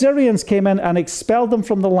the Assyrians came in and expelled them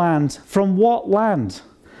from the land. From what land?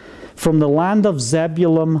 From the land of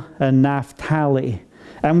Zebulun and Naphtali.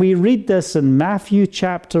 And we read this in Matthew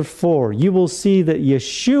chapter 4. You will see that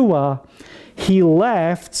Yeshua, he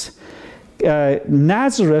left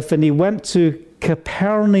Nazareth and he went to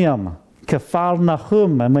Capernaum,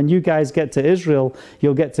 Capharnaum. And when you guys get to Israel,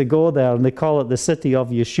 you'll get to go there. And they call it the city of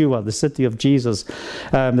Yeshua, the city of Jesus,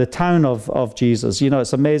 the town of Jesus. You know,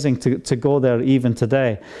 it's amazing to go there even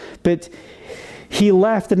today. But he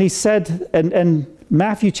left and he said, and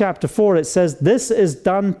Matthew chapter 4, it says, this is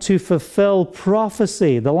done to fulfill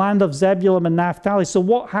prophecy, the land of Zebulun and Naphtali. So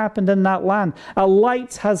what happened in that land? A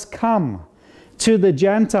light has come to the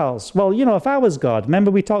Gentiles. Well, you know, if I was God, remember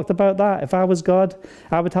we talked about that? If I was God,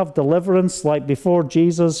 I would have deliverance like before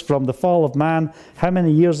Jesus from the fall of man. How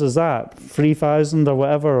many years is that? 3,000 or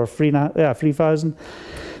whatever, or 3,000?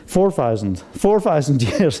 4,000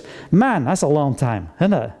 years. Man, that's a long time,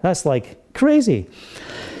 isn't it? That's like crazy.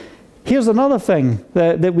 Here's another thing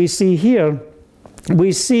that we see here.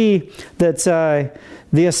 We see that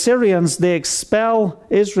the Assyrians, they expel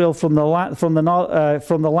Israel from the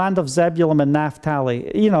land of Zebulun and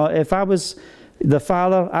Naphtali. You know, if I was the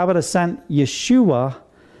father, I would have sent Yeshua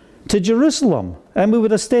to Jerusalem. And we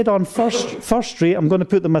would have stayed on First Street. I'm going to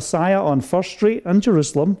put the Messiah on First Street in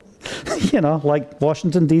Jerusalem. You know, like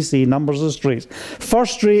Washington, D.C., numbers of streets.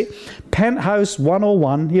 First Street, Penthouse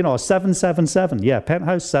 101, you know, 777. Yeah,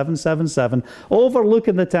 Penthouse 777,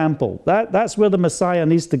 overlooking the temple. That's where the Messiah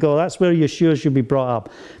needs to go. That's where Yeshua should be brought up.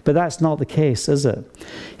 But that's not the case, is it?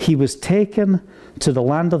 He was taken to the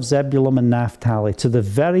land of Zebulun and Naphtali, to the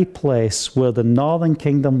very place where the northern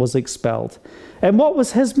kingdom was expelled. And what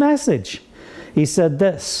was his message? He said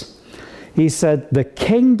this. He said, the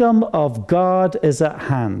kingdom of God is at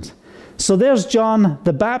hand. So there's John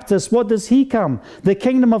the Baptist. What does he come? The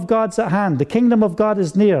kingdom of God's at hand. The kingdom of God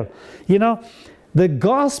is near. You know, the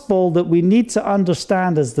gospel that we need to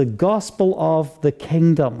understand is the gospel of the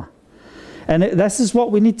kingdom. And this is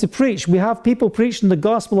what we need to preach. We have people preaching the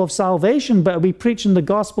gospel of salvation, but are we preaching the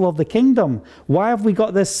gospel of the kingdom? Why have we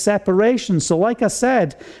got this separation? So like I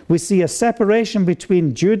said, we see a separation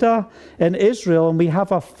between Judah and Israel, and we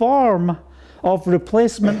have a form of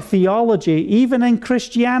replacement theology, even in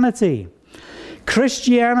Christianity.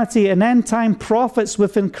 Christianity and end-time prophets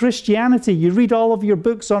within Christianity. You read all of your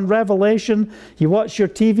books on Revelation. You watch your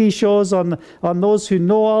TV shows on those who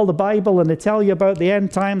know all the Bible, and they tell you about the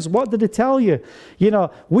end times. What did they tell you? You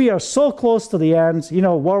know, we are so close to the end. You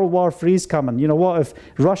know, World War III is coming. You know, what if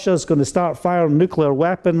Russia's going to start firing nuclear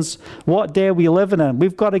weapons? What day are we living in?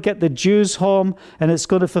 We've got to get the Jews home, and it's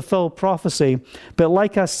going to fulfill prophecy. But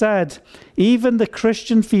like I said, even the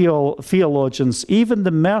Christian theologians, even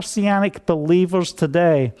the Messianic believers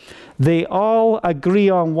today, they all agree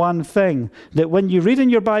on one thing, that when you read in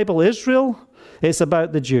your Bible Israel, it's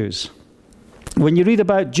about the Jews. When you read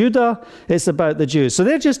about Judah, it's about the Jews. So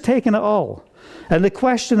they're just taking it all. And the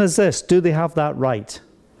question is this, do they have that right?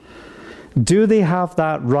 Do they have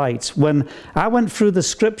that right? When I went through the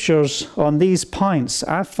scriptures on these points,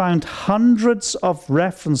 I found hundreds of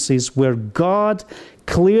references where God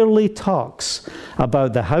clearly talks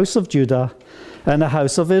about the house of Judah and the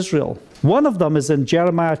house of Israel. One of them is in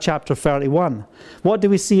Jeremiah chapter 31. What do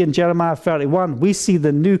we see in Jeremiah 31? We see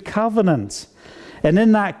the new covenant. And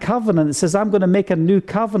in that covenant, it says, I'm going to make a new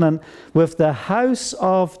covenant with the house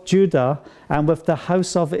of Judah and with the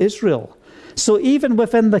house of Israel. So even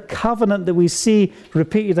within the covenant that we see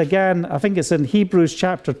repeated again, I think it's in Hebrews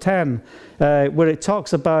chapter 10, where it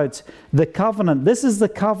talks about the covenant. This is the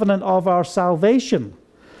covenant of our salvation.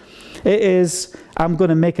 It is, I'm going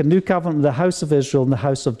to make a new covenant with the house of Israel and the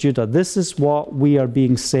house of Judah. This is what we are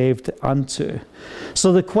being saved unto.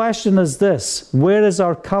 So the question is this, where is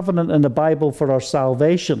our covenant in the Bible for our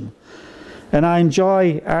salvation? And I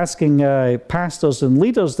enjoy asking pastors and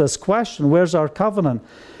leaders this question, where's our covenant?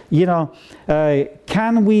 You know,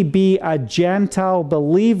 can we be a Gentile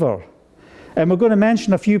believer? And we're going to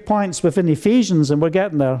mention a few points within Ephesians, and we're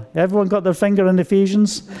getting there. Everyone got their finger in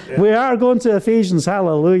Ephesians? Yeah. We are going to Ephesians,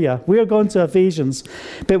 hallelujah. We are going to Ephesians.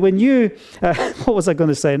 But when you, what was I going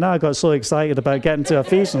to say? Now I got so excited about getting to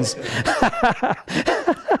Ephesians.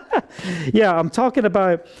 Yeah, I'm talking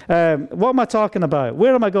about, what am I talking about?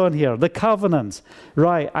 Where am I going here? The covenant.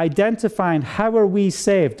 Right, identifying how are we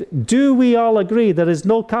saved. Do we all agree there is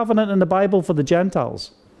no covenant in the Bible for the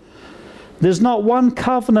Gentiles? There's not one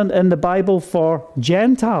covenant in the Bible for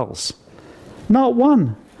Gentiles. Not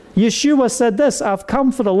one. Yeshua said this, I've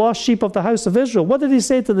come for the lost sheep of the house of Israel. What did he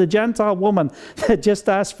say to the Gentile woman that just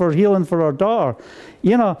asked for healing for her daughter?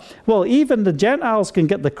 You know, well, even the Gentiles can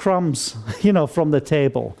get the crumbs, you know, from the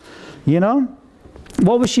table. You know?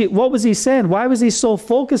 What was he saying? Why was he so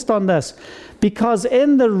focused on this? Because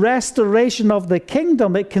in the restoration of the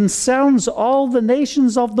kingdom, it concerns all the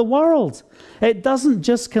nations of the world. It doesn't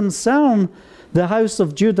just concern the house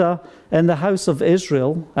of Judah and the house of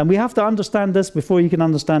Israel. And we have to understand this before you can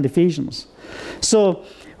understand Ephesians. So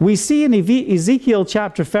we see in Ezekiel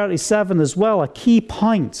chapter 37 as well a key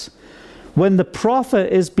point. When the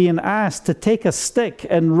prophet is being asked to take a stick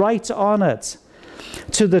and write on it,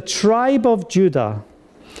 to the tribe of Judah,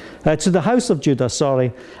 to the house of Judah,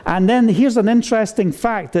 sorry. And then here's an interesting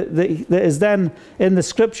fact that is then in the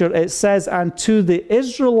scripture. It says, and to the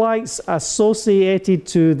Israelites associated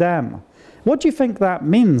to them. What do you think that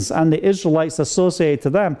means, and the Israelites associated to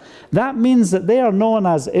them? That means that they are known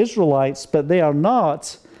as Israelites, but they are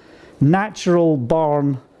not natural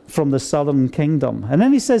born from the southern kingdom. And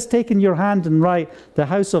then he says, take in your hand and write the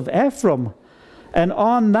house of Ephraim. And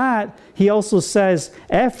on that, he also says,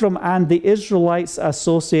 Ephraim and the Israelites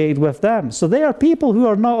associated with them. So they are people who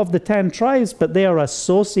are not of the 10 tribes, but they are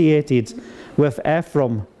associated with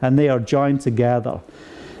Ephraim, and they are joined together.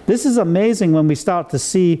 This is amazing when we start to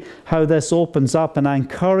see how this opens up, and I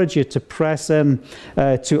encourage you to press in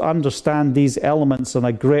to understand these elements in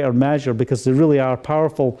a greater measure, because they really are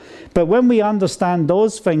powerful. But when we understand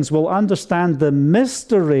those things, we'll understand the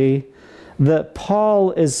mystery that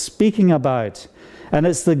Paul is speaking about. And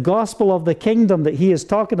it's the gospel of the kingdom that he is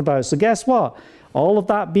talking about. So guess what? All of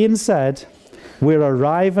that being said, we're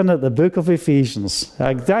arriving at the book of Ephesians.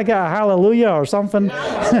 Did I get a hallelujah or something?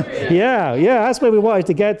 Yeah, that's where we wanted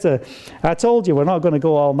to get to. I told you we're not going to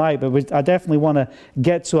go all night, but I definitely want to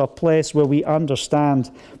get to a place where we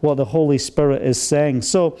understand what the Holy Spirit is saying.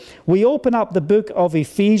 So we open up the book of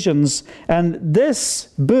Ephesians, and this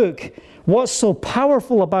book, what's so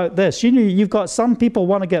powerful about this? You know, you've got some people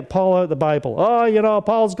want to get Paul out of the Bible. Oh, you know,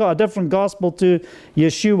 Paul's got a different gospel to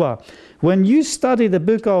Yeshua. When you study the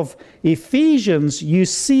book of Ephesians, you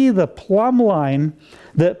see the plumb line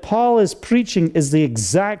that Paul is preaching is the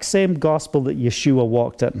exact same gospel that Yeshua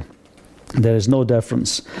walked in. There is no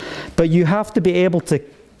difference. But you have to be able to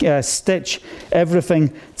stitch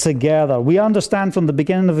everything together. We understand from the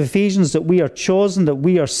beginning of Ephesians that we are chosen, that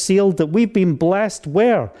we are sealed, that we've been blessed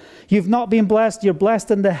where? You've not been blessed, you're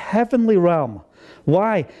blessed in the heavenly realm.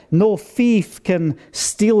 Why? No thief can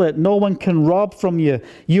steal it. No one can rob from you.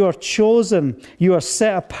 You are chosen. You are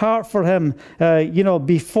set apart for him,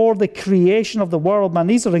 before the creation of the world. Man,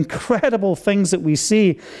 these are incredible things that we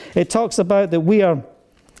see. It talks about that we are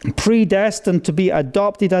predestined to be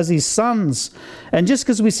adopted as his sons. And just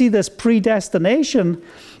because we see this predestination,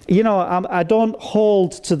 I don't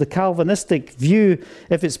hold to the Calvinistic view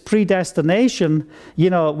if it's predestination,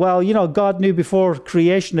 God knew before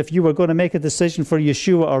creation if you were going to make a decision for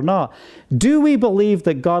Yeshua or not. Do we believe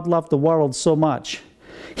that God loved the world so much?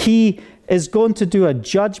 He is going to do a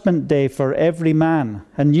judgment day for every man.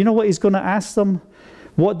 And you know what he's going to ask them?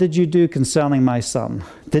 What did you do concerning my son?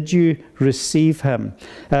 Did you receive him?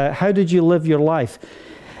 How did you live your life?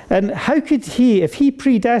 And how could he, if he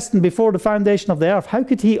predestined before the foundation of the earth, how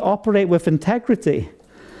could he operate with integrity?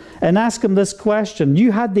 And ask him this question: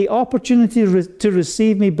 you had the opportunity to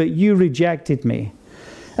receive me, but you rejected me.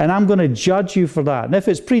 And I'm going to judge you for that. And if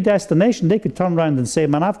it's predestination, they could turn around and say,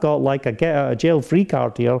 man, I've got like a get out of jail free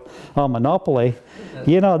card here on Monopoly.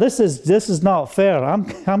 This is not fair. I'm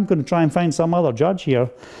going to try and find some other judge here.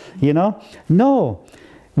 No.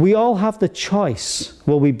 We all have the choice.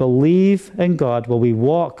 Will we believe in God? Will we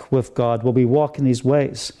walk with God? Will we walk in his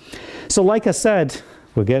ways? So like I said,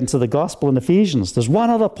 we're getting to the gospel in Ephesians. There's one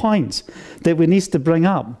other point that we need to bring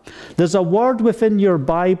up. There's a word within your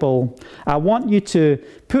Bible I want you to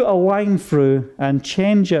put a line through and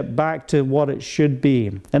change it back to what it should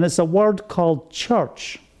be. And it's a word called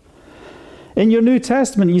church. In your New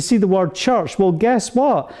Testament, you see the word church. Well, guess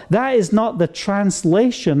what? That is not the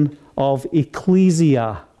translation of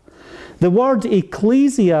ecclesia. The word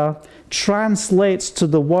ecclesia translates to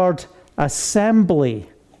the word assembly.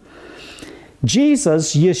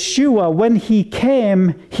 Jesus, Yeshua, when he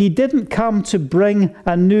came, he didn't come to bring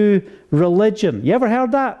a new religion. You ever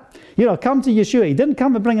heard that? Come to Yeshua. He didn't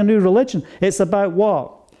come to bring a new religion. It's about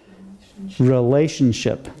what?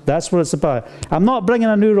 Relationship. That's what it's about. I'm not bringing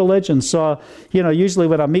a new religion. So, usually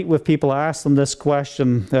when I meet with people, I ask them this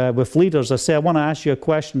question with leaders. I say, I want to ask you a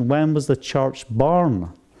question. When was the church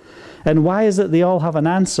born? And why is it they all have an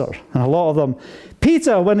answer? And a lot of them,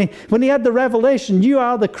 Peter, when he had the revelation, you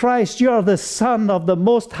are the Christ, you are the Son of the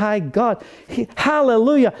Most High God.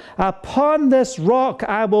 Hallelujah. Upon this rock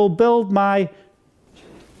I will build my...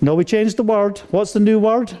 No, we changed the word. What's the new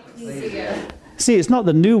word? Ecclesia. See, it's not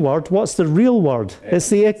the new word. What's the real word? It's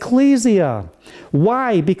the ecclesia.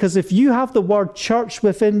 Why? Because if you have the word church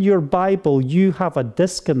within your Bible, you have a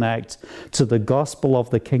disconnect to the gospel of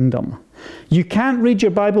the kingdom. You can't read your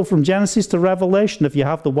Bible from Genesis to Revelation if you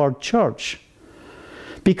have the word church.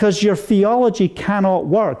 Because your theology cannot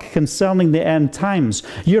work concerning the end times.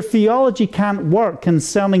 Your theology can't work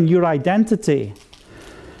concerning your identity.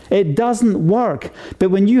 It doesn't work.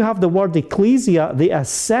 But when you have the word ecclesia, the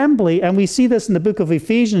assembly, and we see this in the book of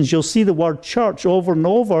Ephesians, you'll see the word church over and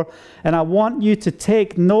over. And I want you to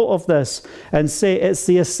take note of this and say it's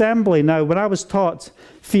the assembly. Now, when I was taught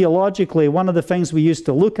theologically, one of the things we used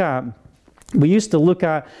to look at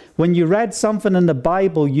when you read something in the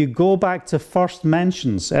Bible, you go back to first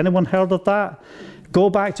mentions. Anyone heard of that? Go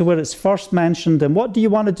back to where it's first mentioned. And what do you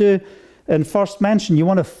want to do in first mention? You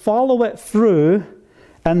want to follow it through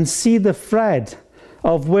and see the thread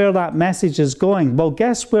of where that message is going. Well,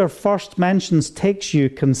 guess where first mentions takes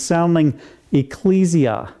you concerning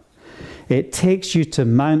ecclesia? It takes you to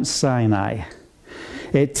Mount Sinai.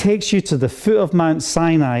 It takes you to the foot of Mount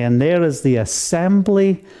Sinai, and there is the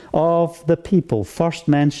assembly of the people, first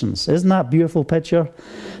mentions. Isn't that a beautiful picture?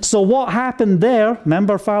 So what happened there?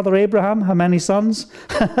 Remember Father Abraham, how many sons?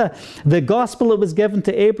 The gospel that was given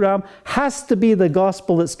to Abraham has to be the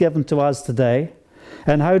gospel that's given to us today.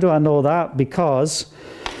 And how do I know that? Because,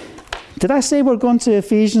 did I say we're going to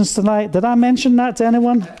Ephesians tonight? Did I mention that to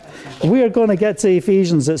anyone? We are going to get to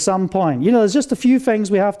Ephesians at some point. There's just a few things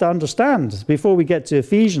we have to understand before we get to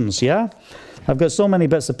Ephesians, yeah? I've got so many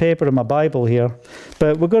bits of paper in my Bible here.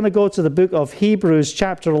 But we're going to go to the book of Hebrews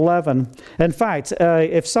chapter 11. In fact,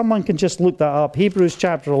 if someone can just look that up, Hebrews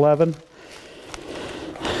chapter 11.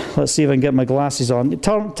 Let's see if I can get my glasses on.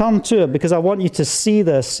 Turn to it because I want you to see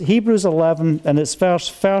this. Hebrews 11 and it's verse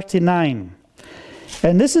 39.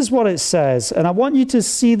 And this is what it says. And I want you to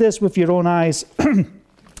see this with your own eyes.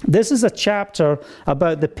 This is a chapter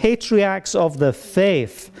about the patriarchs of the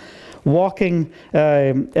faith walking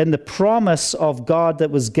in the promise of God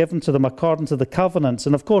that was given to them according to the covenants.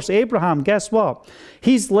 And of course, Abraham, guess what?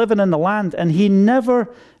 He's living in the land and he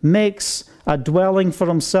never makes a dwelling for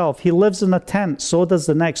himself. He lives in a tent. So does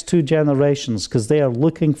the next two generations because they are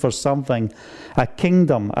looking for something, a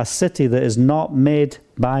kingdom, a city that is not made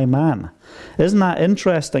by man. Isn't that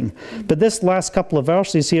interesting? But this last couple of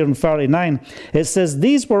verses here in 39, it says,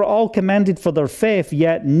 these were all commended for their faith,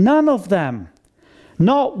 yet none of them,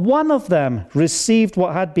 not one of them, received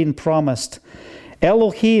what had been promised.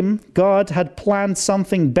 Elohim, God, had planned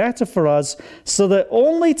something better for us, so that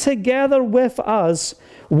only together with us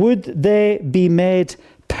would they be made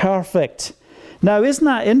perfect. Now, isn't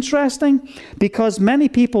that interesting? Because many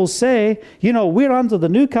people say, we're under the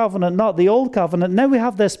new covenant, not the old covenant. Now we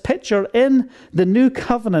have this picture in the new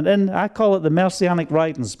covenant, and I call it the Messianic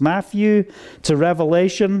writings, Matthew to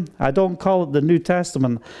Revelation. I don't call it the New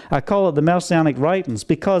Testament. I call it the Messianic writings,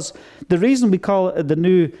 because the reason we call it the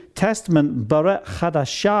New Testament, Barit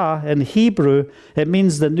Hadashah in Hebrew, it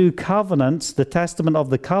means the new covenant, the testament of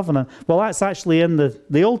the covenant. Well, that's actually in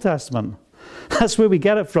the Old Testament. That's where we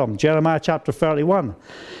get it from, Jeremiah chapter 31.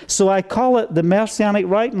 So I call it the Messianic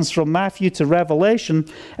writings from Matthew to Revelation.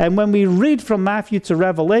 And when we read from Matthew to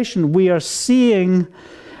Revelation, we are seeing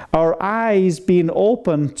our eyes being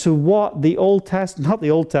open to what the Old Testament, not the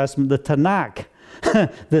Old Testament, the Tanakh,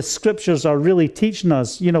 the scriptures are really teaching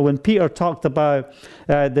us. When Peter talked about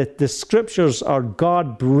that the scriptures are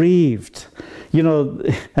God-breathed,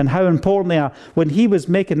 and how important they are. When he was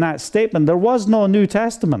making that statement, there was no New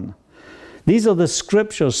Testament. These are the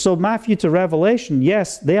scriptures. So Matthew to Revelation,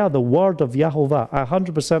 yes, they are the word of Yehovah. I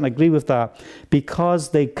 100% agree with that because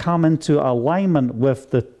they come into alignment with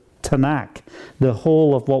the Tanakh, the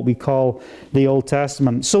whole of what we call the Old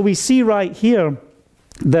Testament. So we see right here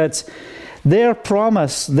that their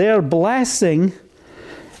promise, their blessing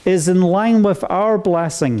is in line with our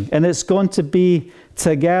blessing, and it's going to be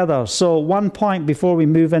together. So one point before we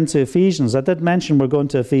move into Ephesians, I did mention we're going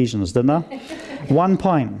to Ephesians, didn't I? One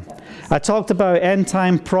point. I talked about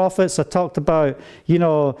end-time prophets. I talked about,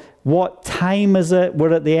 what time is it?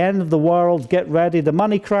 We're at the end of the world. Get ready. The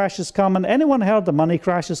money crash is coming. Anyone heard the money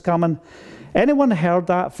crash is coming? Anyone heard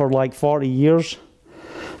that for like 40 years?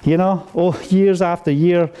 You know, years after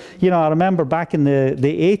year. You know, I remember back in the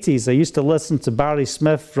 80s, I used to listen to Barry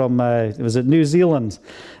Smith from, was it New Zealand?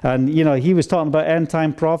 And, you know, he was talking about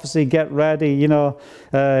end-time prophecy, get ready, you know,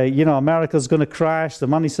 America's going to crash, the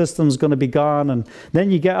money system's going to be gone. And then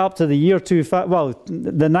you get up to the year 2000, well,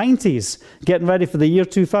 the 90s, getting ready for the year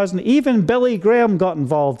 2000. Even Billy Graham got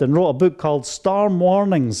involved and wrote a book called Storm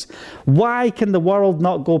Warnings. Why can the world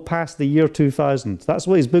not go past the year 2000? That's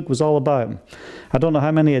what his book was all about. I don't know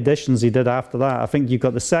how many editions he did after that. I think you've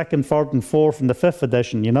got the 2nd, 3rd, and 4th, and the 5th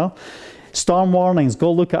edition, you know. Storm Warnings,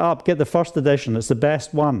 go look it up. Get the 1st edition. It's the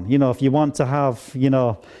best one. You know, if you want to have, you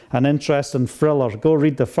know, an interesting thriller, go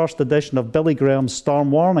read the 1st edition of Billy Graham's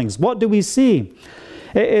Storm Warnings. What do we see?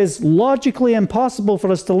 It is logically impossible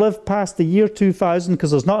for us to live past the year 2000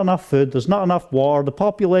 because there's not enough food, there's not enough water, the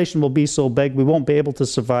population will be so big we won't be able to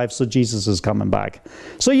survive, so Jesus is coming back.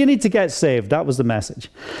 So you need to get saved. That was the message.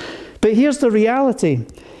 But here's the reality.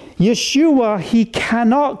 Yeshua, he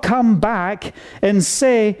cannot come back and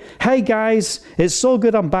say, hey guys, it's so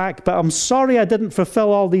good I'm back, but I'm sorry I didn't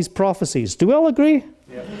fulfill all these prophecies. Do we all agree?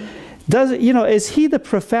 Yeah. Is he the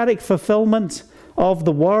prophetic fulfillment of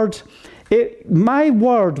the word? My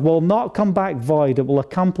word will not come back void. It will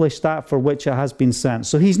accomplish that for which it has been sent.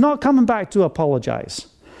 So he's not coming back to apologize.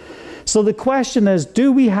 So the question is,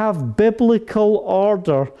 do we have biblical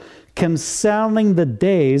order concerning the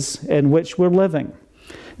days in which we're living?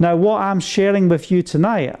 Now, what I'm sharing with you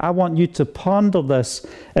tonight, I want you to ponder this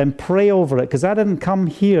and pray over it, because I didn't come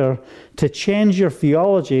here to change your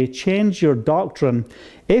theology, change your doctrine.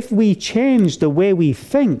 If we change the way we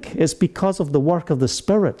think, it's because of the work of the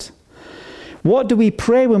Spirit. What do we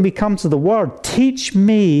pray when we come to the Word? Teach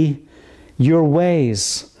me your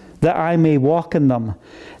ways, that I may walk in them.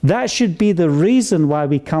 That should be the reason why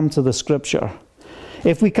we come to the Scripture.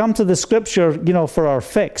 If we come to the Scripture, for our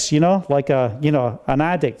fix, like an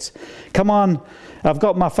addict. Come on, I've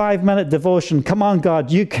got my 5-minute devotion. Come on,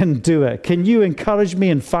 God, you can do it. Can you encourage me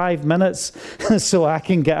in 5 minutes so I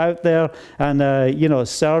can get out there and,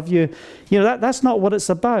 serve you? That's not what it's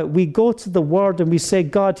about. We go to the Word and we say,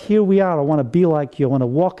 God, here we are. I want to be like you. I want to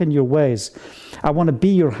walk in your ways. I want to be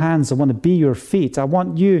your hands. I want to be your feet. I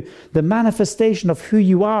want you, the manifestation of who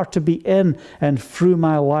you are, to be in and through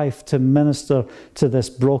my life to minister to this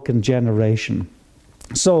broken generation.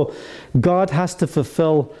 So God has to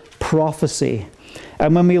fulfill prophecy.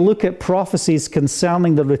 And when we look at prophecies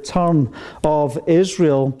concerning the return of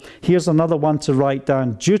Israel, here's another one to write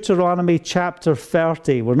down. Deuteronomy chapter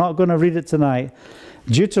 30. We're not going to read it tonight.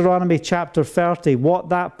 Deuteronomy chapter 30, what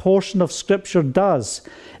that portion of Scripture does,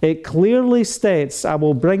 it clearly states, I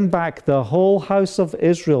will bring back the whole house of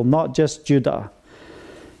Israel, not just Judah.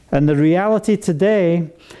 And the reality today,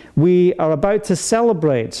 we are about to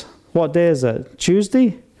celebrate, what day is it?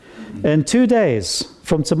 Tuesday? In 2 days,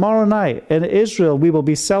 from tomorrow night, in Israel, we will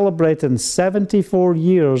be celebrating 74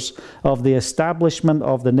 years of the establishment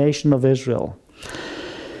of the nation of Israel.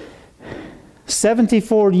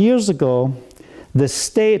 74 years ago, the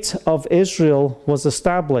state of Israel was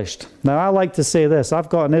established. Now, I like to say this. I've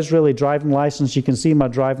got an Israeli driving license. You can see my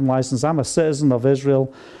driving license. I'm a citizen of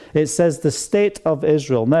Israel. It says the state of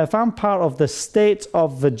Israel. Now, if I'm part of the state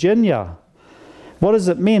of Virginia, what does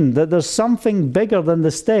it mean? That there's something bigger than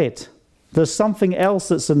the state. There's something else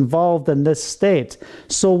that's involved in this state.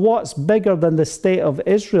 So what's bigger than the state of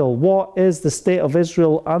Israel? What is the state of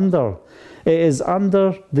Israel under? It is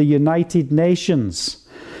under the United Nations.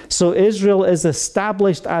 So Israel is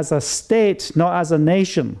established as a state, not as a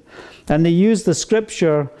nation. And they use the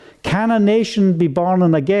scripture, can a nation be born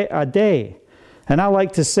in a day? And I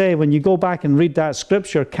like to say, when you go back and read that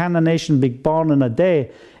scripture, can a nation be born in a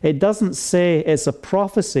day? It doesn't say it's a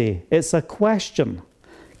prophecy, it's a question.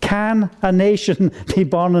 Can a nation be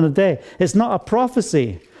born in a day? It's not a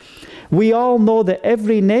prophecy. We all know that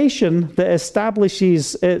every nation that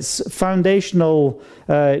establishes its foundational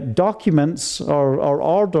documents or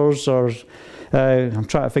orders, or I'm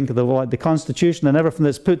trying to think of the Constitution and everything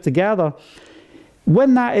that's put together,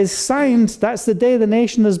 when that is signed, that's the day the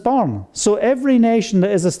nation is born. So every nation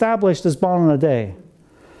that is established is born in a day.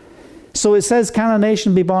 So it says, can a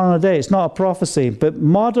nation be born in a day? It's not a prophecy. But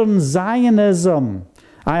modern Zionism,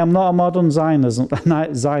 I am not a modern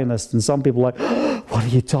Zionist, and some people are like, what are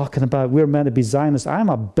you talking about? We're meant to be Zionists. I'm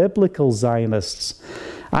a biblical Zionist.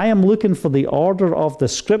 I am looking for the order of the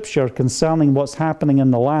scripture concerning what's happening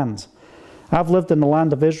in the land. I've lived in the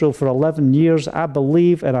land of Israel for 11 years. I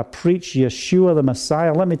believe and I preach Yeshua the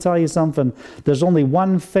Messiah. Let me tell you something. There's only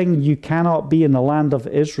one thing you cannot be in the land of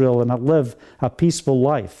Israel and live a peaceful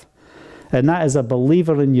life. And that is a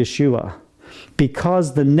believer in Yeshua.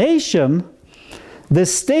 Because the nation The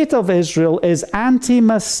state of Israel is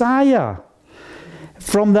anti-Messiah.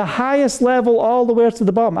 From the highest level all the way to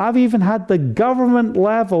the bottom. I've even had the government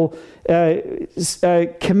level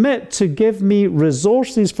commit to give me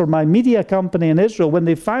resources for my media company in Israel. When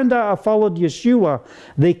they found out I followed Yeshua,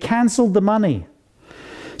 they cancelled the money.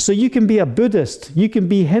 So you can be a Buddhist, you can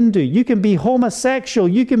be Hindu, you can be homosexual,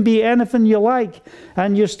 you can be anything you like,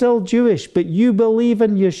 and you're still Jewish, but you believe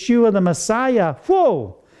in Yeshua the Messiah,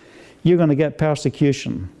 whoa, you're going to get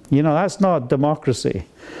persecution. You know, that's not democracy.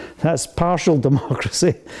 That's partial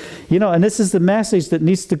democracy. You know, and this is the message that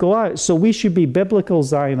needs to go out. So we should be biblical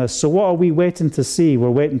Zionists. So what are we waiting to see? We're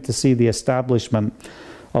waiting to see the establishment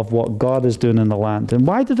of what God is doing in the land. And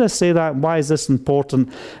why did I say that? Why is this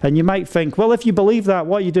important? And you might think, well, if you believe that,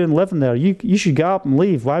 what are you doing living there? You should get up and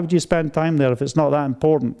leave. Why would you spend time there if it's not that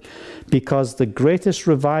important? Because the greatest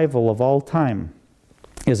revival of all time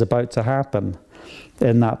is about to happen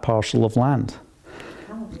in that parcel of land.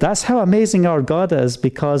 That's how amazing our God is,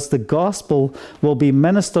 because the gospel will be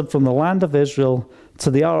ministered from the land of Israel to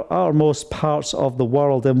the outermost parts of the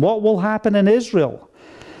world. And what will happen in Israel?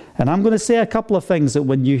 And I'm going to say a couple of things that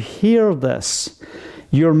when you hear this,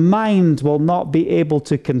 your mind will not be able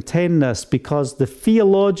to contain this, because the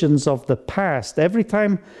theologians of the past, every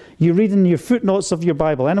time you read in your footnotes of your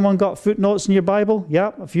Bible, anyone got footnotes in your Bible?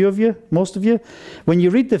 Yeah, a few of you, most of you. When you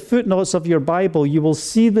read the footnotes of your Bible, you will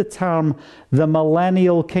see the term the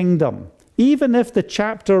millennial kingdom. Even if the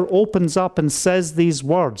chapter opens up and says these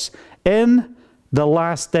words, in the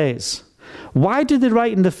last days. Why do they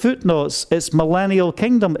write in the footnotes it's millennial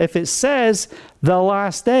kingdom if it says the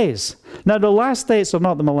last days? Now, the last days are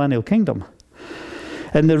not the millennial kingdom.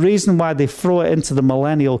 And the reason why they throw it into the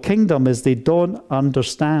millennial kingdom is they don't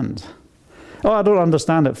understand. Oh, I don't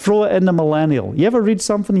understand it. Throw it in the millennial. You ever read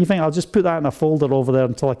something you think, I'll just put that in a folder over there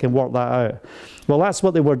until I can work that out? Well, that's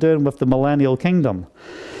what they were doing with the millennial kingdom.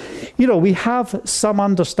 You know, we have some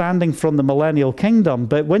understanding from the millennial kingdom,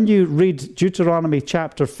 but when you read Deuteronomy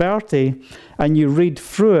chapter 30 and you read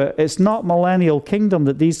through it, it's not millennial kingdom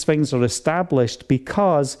that these things are established,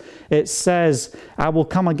 because it says, I will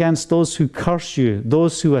come against those who curse you,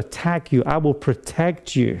 those who attack you, I will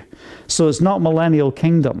protect you. So it's not millennial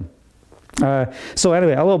kingdom. So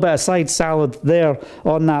anyway, a little bit of side salad there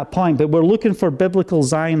on that point, but we're looking for biblical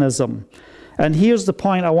Zionism. And here's the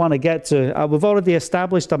point I want to get to. We've already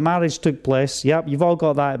established a marriage took place. Yep, you've all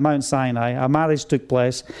got that at Mount Sinai. A marriage took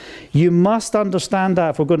place. You must understand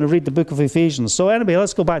that if we're going to read the book of Ephesians. So anyway,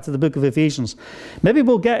 let's go back to the book of Ephesians. Maybe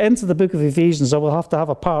we'll get into the book of Ephesians, or we'll have to have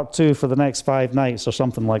a part 2 for the next 5 nights or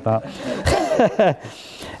something like that.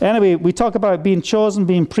 Anyway, we talk about being chosen,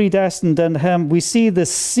 being predestined in Him. We see the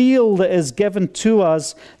seal that is given to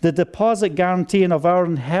us, the deposit guaranteeing of our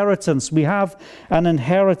inheritance. We have an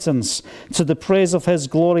inheritance to the praise of His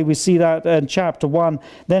glory. We see that in chapter 1.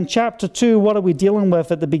 Then chapter 2, what are we dealing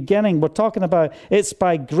with at the beginning? We're talking about it's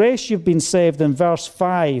by grace you've been saved in verse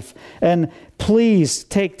 5. And please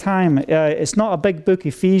take time. It's not a big book,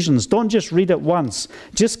 Ephesians. Don't just read it once.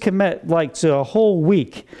 Just commit to a whole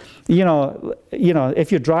week. You know,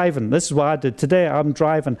 if you're driving, this is what I did. Today I'm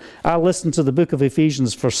driving. I listened to the book of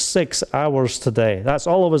Ephesians for 6 hours today. That's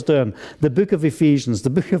all I was doing. The book of Ephesians,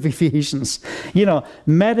 the book of Ephesians. You know,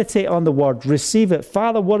 meditate on the word, receive it.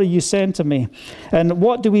 Father, what are you saying to me? And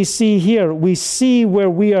what do we see here? We see where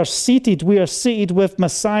we are seated. We are seated with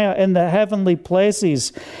Messiah in the heavenly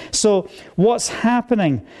places. So what's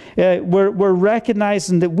happening? We're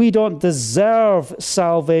recognizing that we don't deserve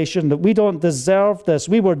salvation, that we don't deserve this.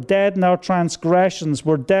 We were dead in our transgressions.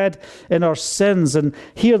 We're dead in our sins. And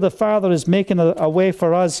here the Father is making a way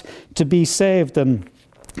for us to be saved. And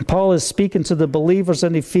Paul is speaking to the believers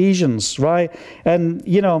in Ephesians, right? And,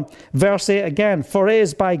 verse 8 again, for it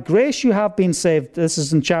is by grace you have been saved. This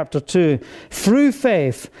is in chapter 2. Through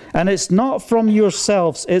faith, and it's not from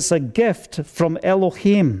yourselves, it's a gift from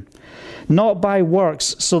Elohim. Not by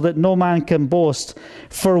works, so that no man can boast.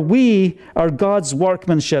 For we are God's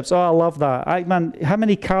workmanship. Oh, I love that. How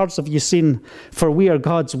many cards have you seen? For we are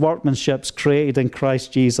God's workmanship created in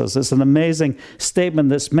Christ Jesus. It's an amazing statement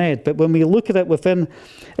that's made. But when we look at it within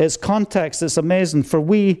its context, it's amazing. For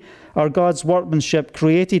we are God's workmanship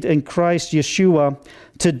created in Christ Yeshua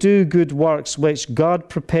to do good works, which God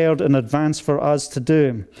prepared in advance for us to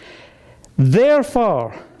do.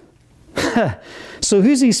 Therefore... So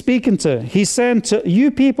who's he speaking to? He's saying to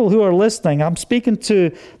you people who are listening, I'm speaking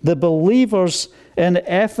to the believers in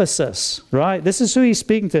Ephesus, right? This is who he's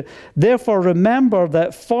speaking to. Therefore, remember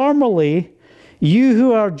that formerly you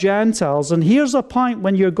who are Gentiles, and here's a point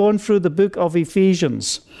when you're going through the book of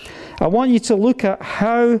Ephesians. I want you to look at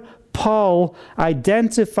how Paul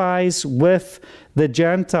identifies with the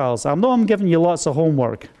Gentiles. I know I'm giving you lots of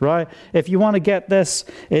homework, right? If you want to get this,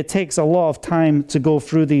 it takes a lot of time to go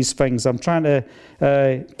through these things. I'm trying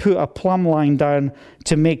to put a plumb line down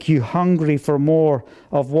to make you hungry for more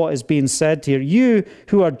of what is being said here. You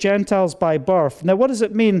who are Gentiles by birth. Now, what does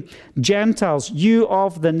it mean, Gentiles? You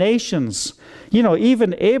of the nations. You know,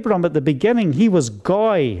 even Abram at the beginning, he was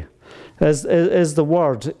Goy, is the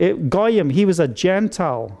word. Goyim, he was a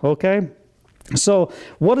Gentile, okay? So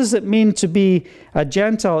what does it mean to be a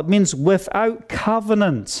Gentile? It means without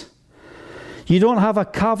covenant. You don't have a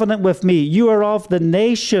covenant with me. You are of the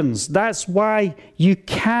nations. That's why you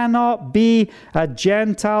cannot be a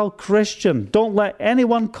Gentile Christian. Don't let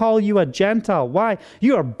anyone call you a Gentile. Why?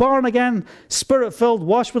 You are born again, Spirit-filled,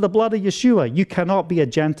 washed with the blood of Yeshua. You cannot be a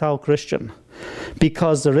Gentile Christian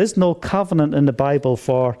because there is no covenant in the Bible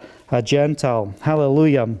for a Gentile.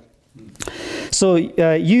 Hallelujah. So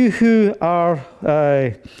you who are,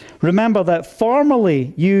 remember that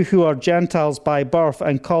formerly you who are Gentiles by birth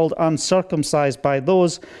and called uncircumcised by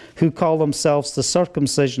those who call themselves the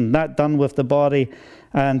circumcision, not done with the body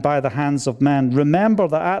and by the hands of men. Remember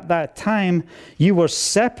that at that time you were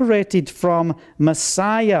separated from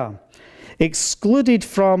Messiah, excluded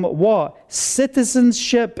from what?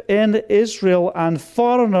 Citizenship in Israel and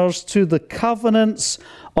foreigners to the covenants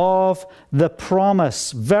of the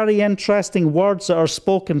promise. Very interesting words that are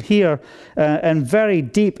spoken here and very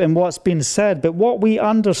deep in what's been said. But what we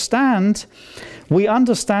understand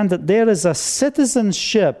that there is a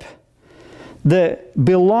citizenship that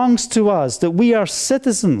belongs to us, that we are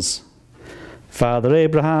citizens. Father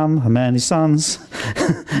Abraham, many sons.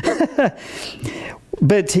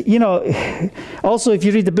 But, you know, also if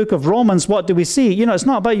you read the book of Romans, what do we see? You know, it's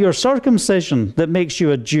not about your circumcision that makes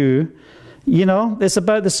you a Jew. You know, it's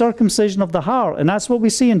about the circumcision of the heart. And that's what we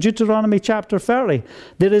see in Deuteronomy chapter 30.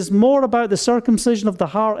 There is more about the circumcision of the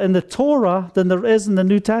heart in the Torah than there is in the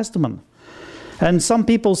New Testament. And some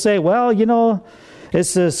people say, well, you know,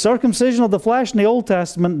 it's the circumcision of the flesh in the Old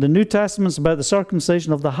Testament. The New Testament's about the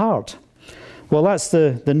circumcision of the heart. Well, that's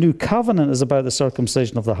the new covenant is about the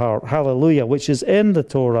circumcision of the heart. Hallelujah, which is in the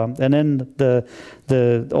Torah and in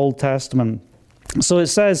the Old Testament. So it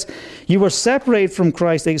says, you were separated from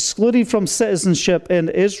Christ, excluded from citizenship in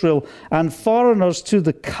Israel, and foreigners to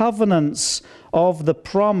the covenants of the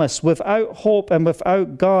promise, without hope and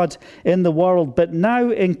without God in the world. But now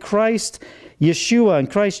in Christ Yeshua, in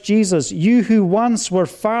Christ Jesus, you who once were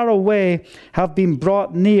far away have been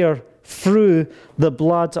brought near through the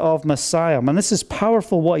blood of Messiah. And this is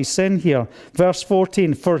powerful what he's saying here. Verse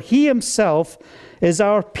 14, for he himself is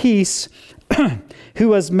our peace,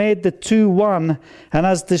 who has made the two one and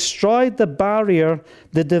has destroyed the barrier,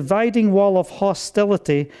 the dividing wall of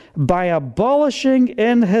hostility, by abolishing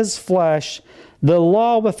in his flesh the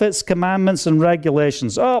law with its commandments and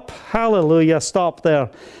regulations. Oh, hallelujah, stop there.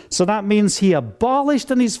 So that means he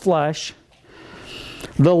abolished in his flesh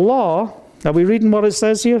the law. Are we reading what it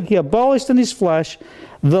says here? He abolished in his flesh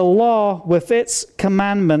the law with its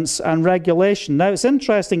commandments and regulation. Now it's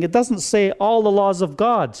interesting, it doesn't say all the laws of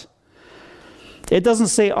God. It doesn't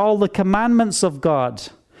say all the commandments of God.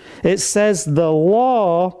 It says the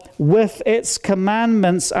law with its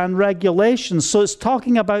commandments and regulations. So it's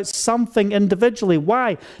talking about something individually.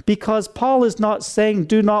 Why? Because Paul is not saying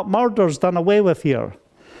do not murder's done away with here.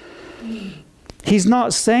 He's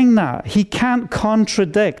not saying that. He can't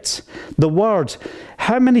contradict the word.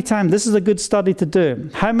 How many times, this is a good study to do,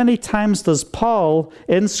 how many times does Paul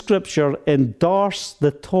in Scripture endorse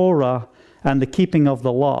the Torah and the keeping of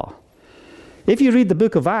the law? If you read the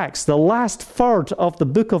book of Acts, the last third of the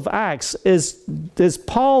book of Acts is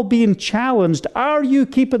Paul being challenged, are you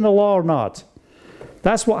keeping the law or not?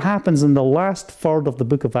 That's what happens in the last third of the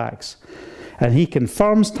book of Acts. And he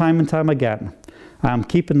confirms time and time again, I'm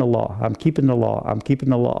keeping the law, I'm keeping the law, I'm keeping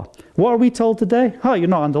the law. What are we told today? Oh, you're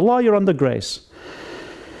not under law, you're under grace.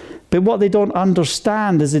 But what they don't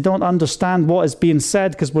understand is they don't understand what is being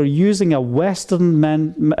said because we're using a Western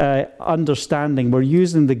understanding. We're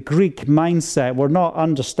using the Greek mindset. We're not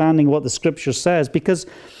understanding what the Scripture says because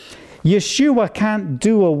Yeshua can't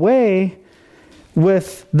do away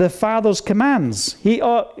with the Father's commands.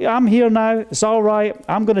 I'm here now, it's all right,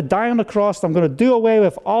 I'm going to die on the cross, I'm going to do away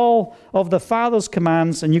with all of the Father's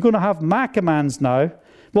commands and you're going to have my commands now.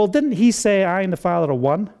 Well, didn't he say I and the Father are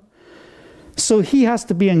one? So he has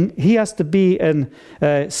to be in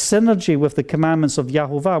synergy with the commandments of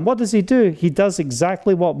Yahovah. And what does he do? He does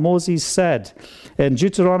exactly what Moses said in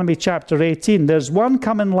Deuteronomy chapter 18. There's one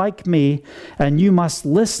coming like me, and you must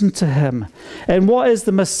listen to him. And what is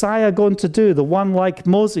the Messiah going to do? The one like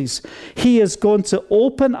Moses. He is going to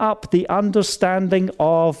open up the understanding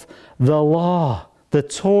of the law, the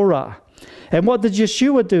Torah. And what did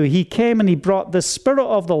Yeshua do? He came and he brought the spirit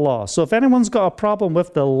of the law. So if anyone's got a problem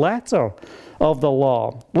with the letter of the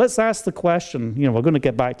law, let's ask the question. We're going to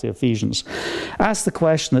get back to Ephesians. Ask the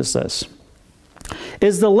question, it's this.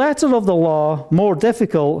 Is the letter of the law more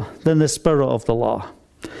difficult than the spirit of the law?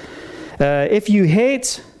 If you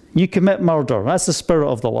hate, you commit murder. That's the spirit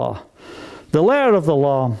of the law. The letter of the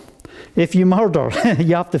law, if you murder,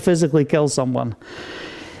 you have to physically kill someone.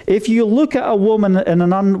 If you look at a woman in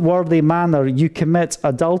an unworthy manner, you commit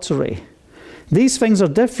adultery. These things are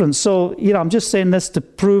different. So, I'm just saying this to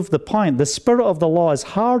prove the point. The spirit of the law is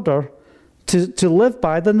harder to live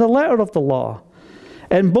by than the letter of the law.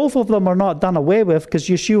 And both of them are not done away with, because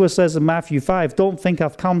Yeshua says in Matthew 5, don't think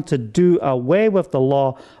I've come to do away with the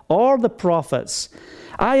law or the prophets.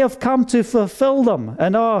 I have come to fulfill them.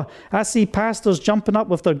 And I see pastors jumping up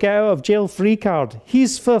with their get out of jail free card.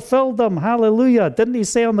 He's fulfilled them. Hallelujah. Didn't he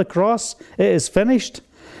say on the cross, it is finished?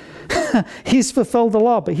 He's fulfilled the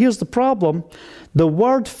law. But here's the problem. The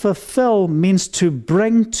word fulfill means to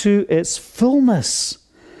bring to its fullness.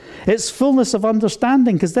 It's fullness of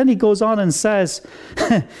understanding, because then he goes on and says,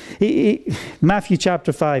 Matthew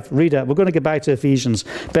chapter 5, read it. We're going to get back to Ephesians.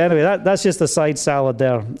 But anyway, that's just a side salad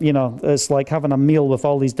there. It's like having a meal with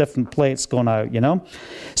all these different plates going out,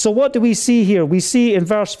 So what do we see here? We see in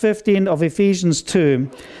verse 15 of Ephesians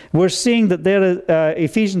 2, we're seeing that there,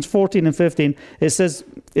 Ephesians 14 and 15, it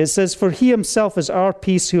says, for he himself is our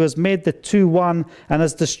peace, who has made the two one, and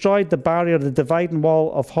has destroyed the barrier, the dividing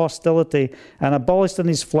wall of hostility, and abolished in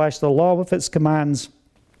his flesh the law with its commands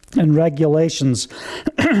and regulations.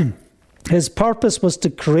 His purpose was to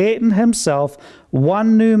create in himself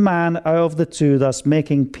one new man out of the two, thus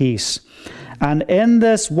making peace. And in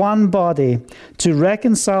this one body to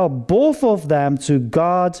reconcile both of them to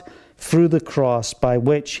God through the cross, by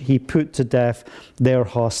which he put to death their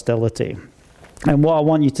hostility. And what I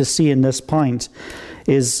want you to see in this point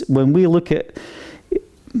is when we look at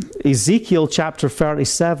Ezekiel chapter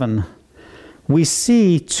 37, we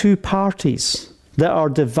see two parties that are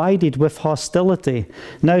divided with hostility.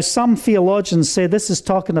 Now, some theologians say this is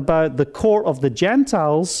talking about the court of the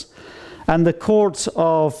Gentiles and the court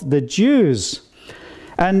of the Jews.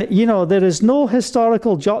 And, there is no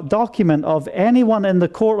historical document of anyone in the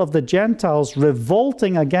court of the Gentiles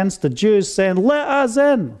revolting against the Jews saying, let us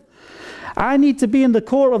in. I need to be in the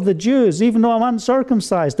court of the Jews, even though I'm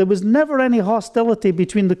uncircumcised. There was never any hostility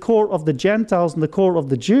between the court of the Gentiles and the court of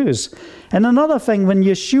the Jews. And another thing, when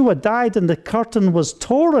Yeshua died and the curtain was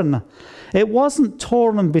torn, it wasn't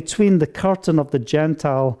torn between the curtain of the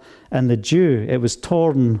Gentile and the Jew. It was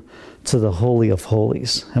torn to the Holy of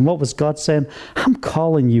Holies. And what was God saying? I'm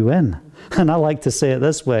calling you in. And I like to say it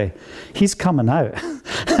this way. He's coming out.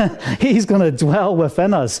 He's going to dwell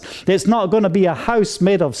within us. It's not going to be a house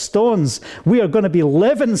made of stones. We are going to be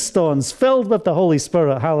living stones filled with the Holy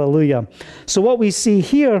Spirit. Hallelujah. So what we see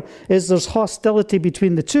here is there's hostility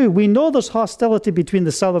between the two. We know there's hostility between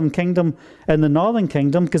the southern kingdom and the northern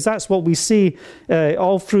kingdom, because that's what we see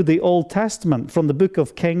all through the Old Testament, from the book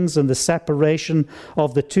of Kings and the separation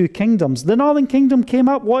of the two kingdoms. The northern kingdom came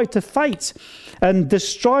up, wanted to fight and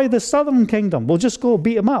destroy the southern kingdom. We'll just go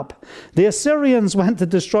beat them up. The Assyrians went to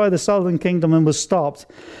destroy the southern kingdom and was stopped.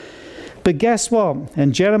 But guess what?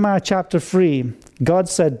 In Jeremiah chapter 3, God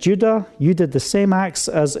said, Judah, you did the same acts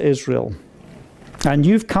as Israel, and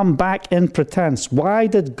you've come back in pretense. Why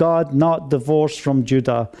did God not divorce from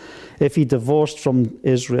Judah if he divorced from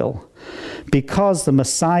Israel? Because the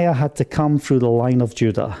Messiah had to come through the line of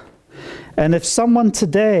Judah. And if someone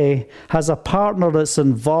today has a partner that's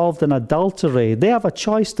involved in adultery, they have a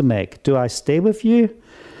choice to make. Do I stay with you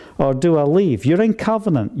or do I leave? You're in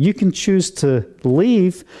covenant. You can choose to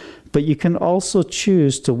leave, but you can also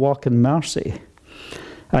choose to walk in mercy.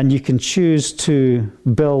 And you can choose to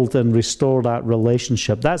build and restore that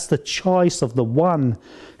relationship. That's the choice of the one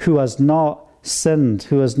who has not sinned,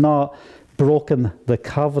 who has not broken the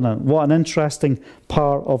covenant. What an interesting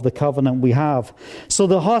part of the covenant we have. So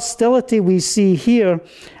the hostility we see here,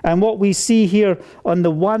 and what we see here on the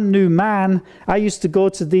one new man, I used to go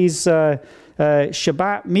to these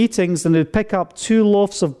Shabbat meetings, and they'd pick up 2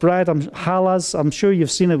 loaves of bread, challahs. I'm sure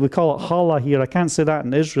you've seen it. We call it challah here. I can't say that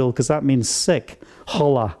in Israel because that means sick.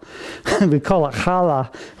 Challah. We call it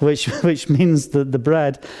challah, which means the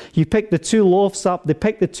bread. You pick the 2 loaves up. They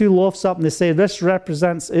pick the 2 loaves up and they say, this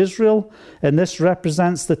represents Israel and this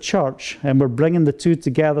represents the church, and we're bringing the 2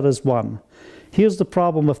 together as one. Here's the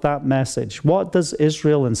problem with that message. What does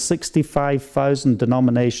Israel and 65,000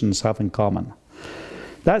 denominations have in common?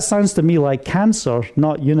 That sounds to me like cancer,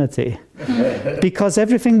 not unity. Because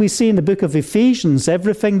everything we see in the book of Ephesians,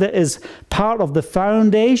 everything that is part of the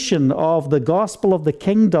foundation of the gospel of the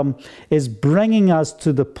kingdom is bringing us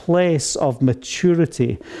to the place of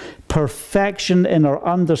maturity, perfection in our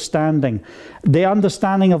understanding, the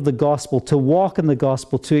understanding of the gospel, to walk in the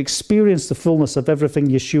gospel, to experience the fullness of everything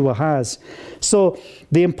Yeshua has. So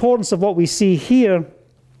the importance of what we see here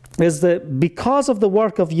is that because of the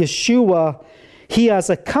work of Yeshua, he has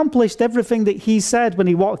accomplished everything that he said when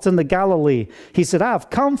he walked in the Galilee. He said, I have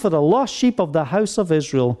come for the lost sheep of the house of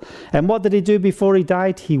Israel. And what did he do before he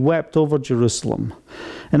died? He wept over Jerusalem.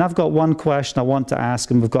 And I've got one question I want to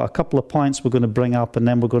ask him. We've got a couple of points we're going to bring up, and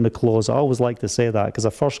then we're going to close. I always like to say that because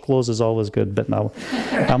a first close is always good. But now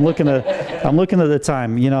I'm looking at the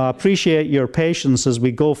time. You know, I appreciate your patience as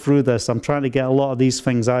we go through this. I'm trying to get a lot of these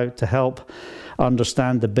things out to help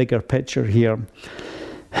understand the bigger picture here.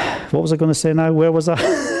 What was I going to say now? Where was I?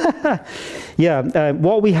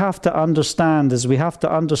 What we have to understand is we have to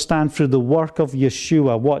understand through the work of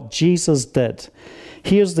Yeshua what Jesus did.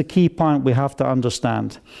 Here's the key point we have to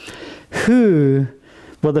understand. Who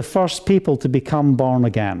were the first people to become born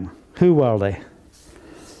again? Who were they?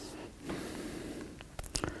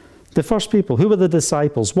 The first people. Who were the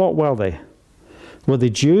disciples? What were they? Were they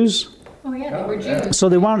Jews? Oh yeah, they were Jews. So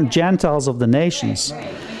they weren't Gentiles of the nations.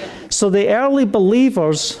 Right. So the early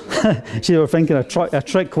believers, you were thinking a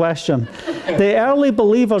trick question. The early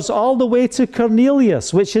believers all the way to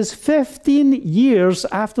Cornelius, which is 15 years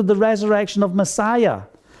after the resurrection of Messiah.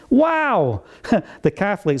 Wow! The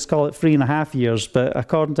Catholics call it 3.5 years, but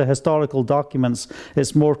according to historical documents,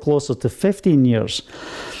 it's more closer to 15 years.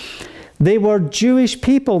 They were Jewish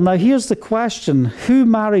people. Now here's the question. Who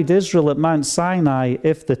married Israel at Mount Sinai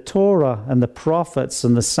if the Torah and the prophets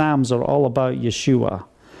and the Psalms are all about Yeshua?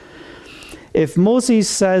 If Moses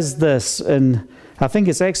says this, in I think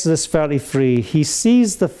it's Exodus 33, he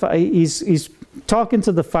sees he's talking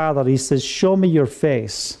to the Father. He says, show me your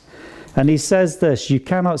face. And he says this, you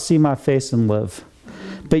cannot see my face and live.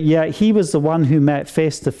 But yet he was the one who met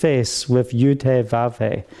face to face with Yud-Heh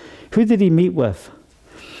Vav-Heh. Who did he meet with?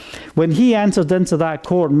 When he entered into that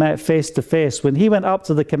court and met face to face, when he went up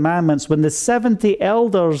to the commandments, when the 70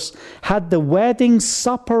 elders had the wedding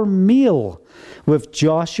supper meal with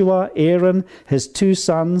Joshua, Aaron, his 2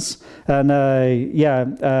 sons, and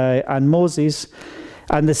Moses,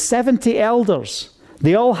 and the 70 elders,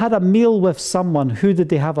 they all had a meal with someone. Who did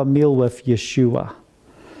they have a meal with? Yeshua.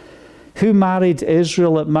 Who married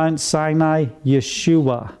Israel at Mount Sinai?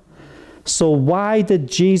 Yeshua. So why did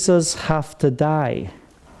Jesus have to die?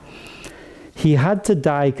 He had to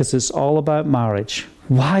die because it's all about marriage.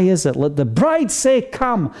 Why is it? Let the bride say,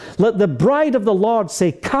 come. Let the bride of the Lord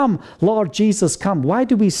say, come, Lord Jesus, come. Why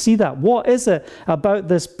do we see that? What is it about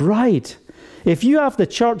this bride? If you have the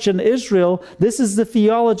church in Israel, this is the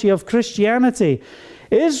theology of Christianity.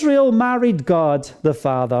 Israel married God, the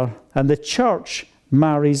Father, and the church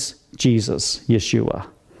marries Jesus, Yeshua.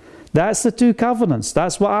 That's the 2 covenants.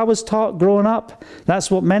 That's what I was taught growing up.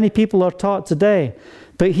 That's what many people are taught today.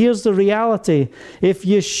 But here's the reality. If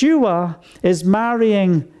Yeshua is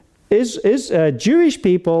marrying Jewish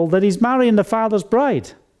people, then he's marrying the Father's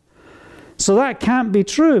bride. So that can't be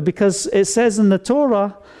true because it says in the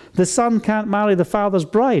Torah, the son can't marry the Father's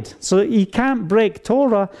bride. So he can't break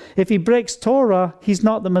Torah. If he breaks Torah, he's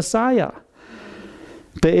not the Messiah.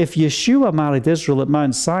 But if Yeshua married Israel at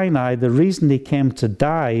Mount Sinai, the reason he came to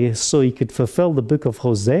die is so he could fulfill the book of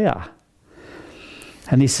Hosea.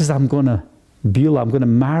 And he says, I'm going to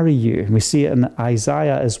marry you. And we see it in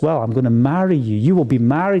Isaiah as well. I'm going to marry you. You will be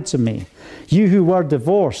married to me. You who were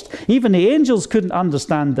divorced. Even the angels couldn't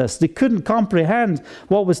understand this. They couldn't comprehend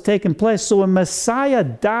what was taking place. So when Messiah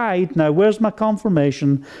died, now where's my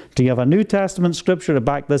confirmation? Do you have a New Testament scripture to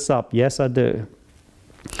back this up? Yes, I do.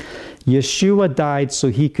 Yeshua died so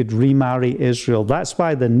he could remarry Israel. That's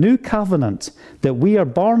why the new covenant that we are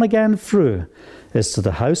born again through is to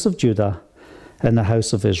the house of Judah and the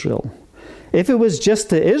house of Israel. If it was just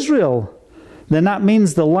to Israel, then that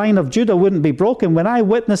means the line of Judah wouldn't be broken. When I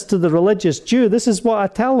witness to the religious Jew, this is what I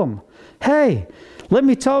tell them. Hey, let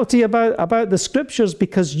me talk to you about the scriptures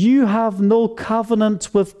because you have no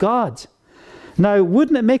covenant with God. Now,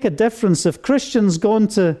 wouldn't it make a difference if Christians going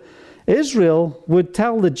to Israel would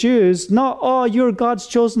tell the Jews, not, oh, you're God's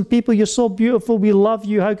chosen people, you're so beautiful, we love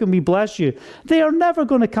you, how can we bless you? They are never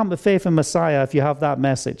going to come to faith in Messiah if you have that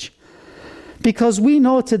message. Because we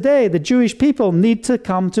know today the Jewish people need to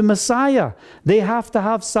come to Messiah. They have to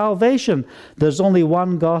have salvation. There's only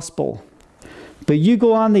one gospel. But you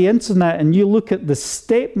go on the internet and you look at the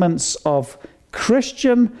statements of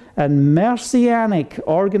Christian and Messianic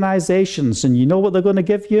organizations, and you know what they're going to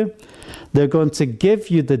give you? They're going to give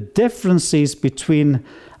you the differences between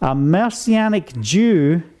a Messianic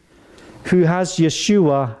Jew who has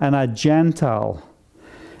Yeshua and a Gentile.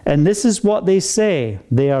 And this is what they say.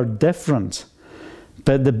 They are different.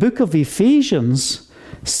 But the book of Ephesians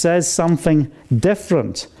says something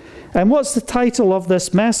different. And what's the title of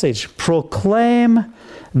this message? Proclaim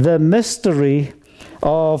the mystery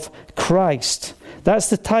of Christ. That's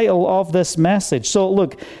the title of this message. So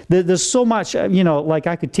look, there's so much, like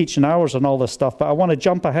I could teach in hours on all this stuff, but I want to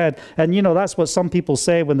jump ahead. And that's what some people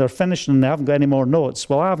say when they're finished and they haven't got any more notes.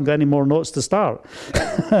 Well, I haven't got any more notes to start.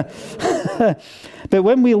 But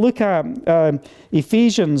when we look at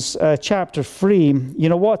Ephesians chapter 3,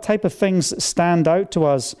 what type of things stand out to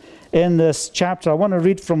us in this chapter? I want to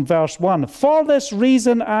read from verse 1. For this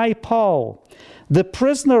reason I, Paul, the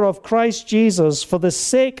prisoner of Christ Jesus, for the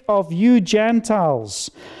sake of you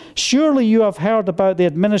Gentiles. Surely you have heard about the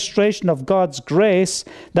administration of God's grace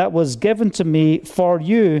that was given to me for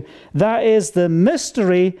you. That is the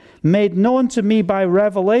mystery made known to me by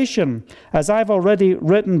revelation, as I've already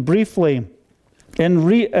written briefly.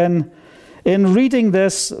 In reading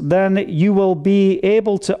this, then you will be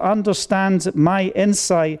able to understand my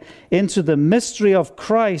insight into the mystery of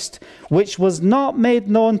Christ, which was not made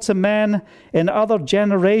known to men in other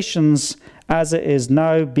generations, as it is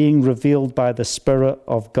now being revealed by the Spirit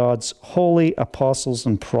of God's holy apostles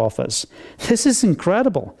and prophets. This is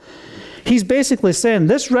incredible. He's basically saying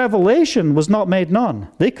this revelation was not made known.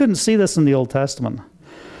 They couldn't see this in the Old Testament.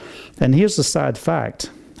 And here's the sad fact.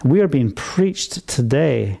 We are being preached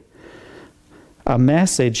today a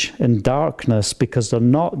message in darkness because they're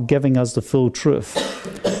not giving us the full truth.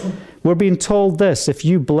 We're being told this: if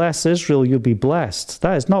you bless Israel, you'll be blessed.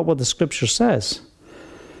 That is not what the scripture says.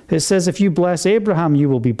 It says if you bless Abraham, you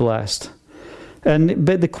will be blessed.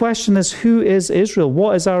 But the question is, who is Israel?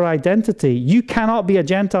 What is our identity? You cannot be a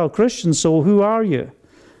Gentile Christian, so who are you?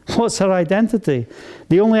 What's our identity?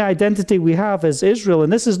 The only identity we have is Israel.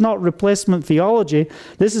 And this is not replacement theology.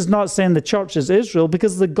 This is not saying the church is Israel,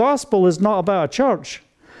 because the gospel is not about a church.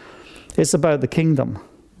 It's about the kingdom.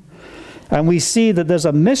 And we see that there's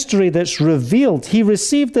a mystery that's revealed. He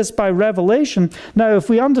received this by revelation. Now, if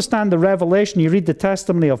we understand the revelation, you read the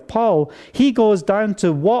testimony of Paul, he goes down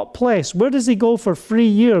to what place? Where does he go for 3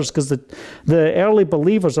 years? Because the early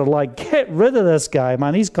believers are like, get rid of this guy,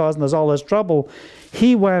 man. He's causing us all this trouble.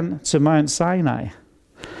 He went to Mount Sinai,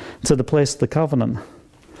 to the place of the covenant.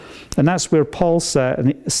 And that's where Paul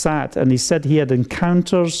sat, and he said he had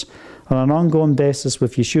encounters on an ongoing basis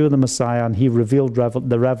with Yeshua the Messiah, and he revealed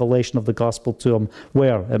the revelation of the gospel to him.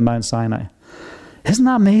 Where? At Mount Sinai. Isn't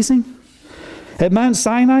that amazing? At Mount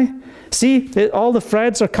Sinai, see, all the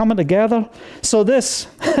threads are coming together. So this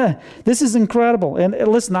is incredible. And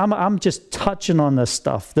listen, I'm just touching on this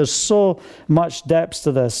stuff. There's so much depth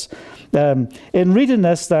to this. In reading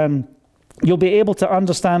this, then, you'll be able to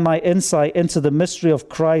understand my insight into the mystery of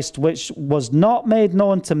Christ, which was not made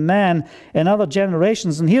known to men in other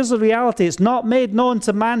generations. And here's the reality. It's not made known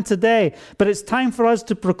to man today, but it's time for us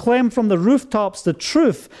to proclaim from the rooftops the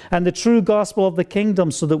truth and the true gospel of the kingdom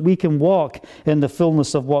so that we can walk in the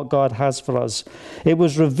fullness of what God has for us. It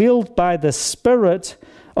was revealed by the Spirit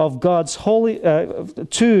of God's holy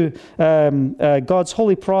God's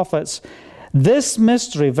holy prophets. This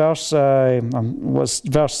mystery, verse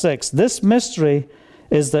 6, this mystery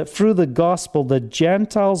is that through the gospel, the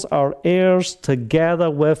Gentiles are heirs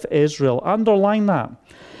together with Israel. Underline that.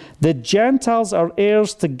 The Gentiles are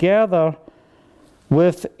heirs together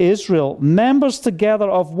with Israel. Members together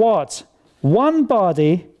of what? One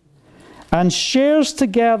body, and shares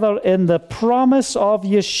together in the promise of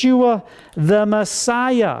Yeshua the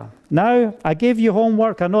Messiah. Now, I gave you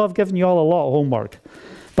homework. I know I've given you all a lot of homework.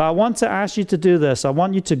 But I want to ask you to do this. I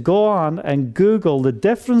want you to go on and Google the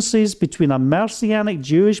differences between a Messianic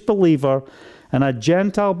Jewish believer and a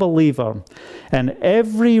Gentile believer. And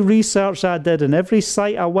every research I did and every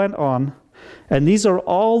site I went on, and these are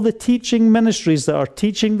all the teaching ministries that are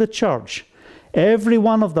teaching the church. Every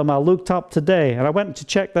one of them I looked up today, and I went to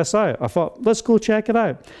check this out. I thought, let's go check it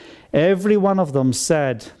out. Every one of them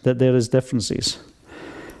said that there is differences.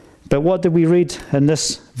 But what did we read in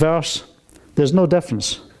this verse? There's no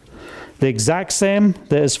difference. The exact same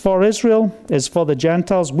that is for Israel is for the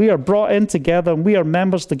Gentiles. We are brought in together and we are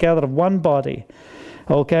members together of one body.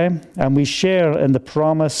 Okay? And we share in the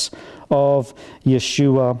promise of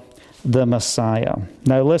Yeshua the Messiah.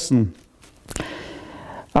 Now listen,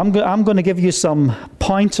 I'm going to give you some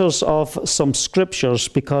pointers of some scriptures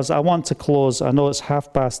because I want to close. I know it's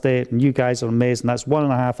 8:30 and you guys are amazing. That's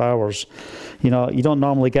 1.5 hours. You know, you don't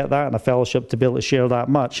normally get that in a fellowship to be able to share that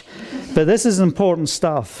much. But this is important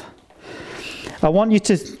stuff. I want you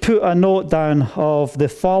to put a note down of the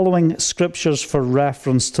following scriptures for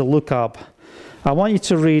reference to look up. I want you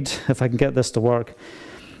to read, if I can get this to work,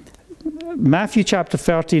 Matthew chapter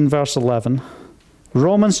 13, verse 11,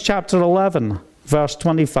 Romans chapter 11, verse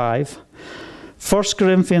 25, 1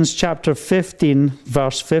 Corinthians chapter 15,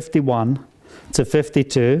 verse 51 to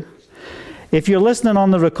 52. If you're listening on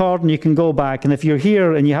the recording, you can go back, and if you're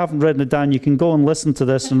here and you haven't written it down, you can go and listen to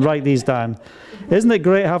this and write these down. Isn't it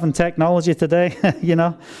great having technology today? You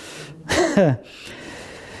know?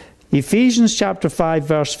 Ephesians chapter 5,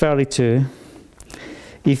 verse 32.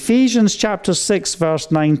 Ephesians chapter 6,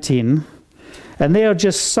 verse 19. And they are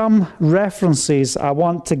just some references I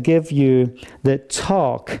want to give you that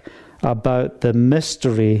talk about the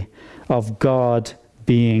mystery of God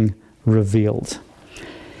being revealed.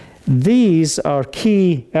 These are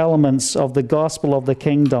key elements of the gospel of the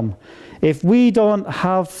kingdom. If we don't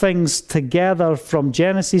have things together from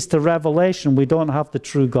Genesis to Revelation, we don't have the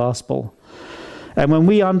true gospel. And when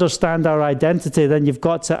we understand our identity, then you've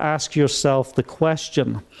got to ask yourself the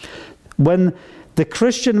question. When the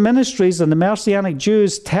Christian ministries and the Messianic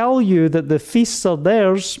Jews tell you that the feasts are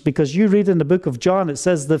theirs, because you read in the book of John, it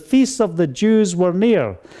says the feasts of the Jews were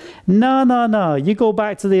near. No. You go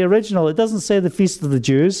back to the original. It doesn't say the feast of the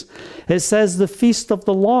Jews. It says the feast of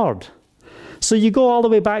the Lord. So you go all the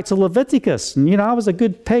way back to Leviticus. And, I was a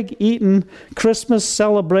good pig eating Christmas,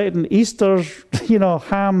 celebrating Easter,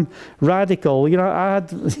 ham radical.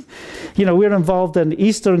 We're involved in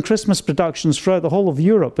Easter and Christmas productions throughout the whole of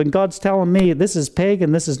Europe. And God's telling me this is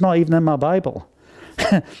pagan, this is not even in my Bible.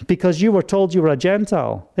 Because you were told you were a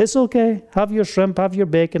Gentile. It's okay. Have your shrimp, have your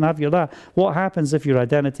bacon, have your that. What happens if your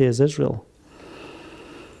identity is Israel?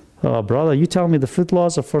 Oh, brother, you tell me the food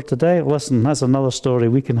laws are for today? Listen, that's another story.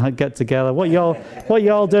 We can get together. What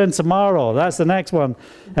y'all doing tomorrow? That's the next one.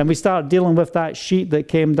 And we start dealing with that sheet that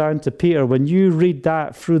came down to Peter. When you read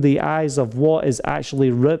that through the eyes of what is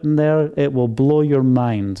actually written there, it will blow your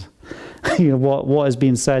mind. What is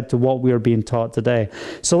being said to what we are being taught today.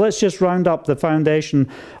 So let's just round up the foundation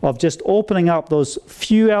of just opening up those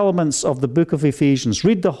few elements of the book of Ephesians.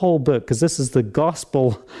 Read the whole book, because this is the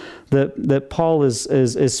gospel that Paul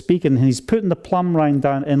is speaking. He's putting the plumb line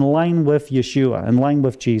down in line with Yeshua, in line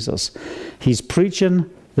with Jesus. He's preaching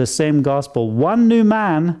the same gospel. One new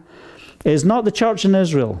man is not the church in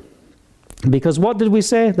Israel. Because what did we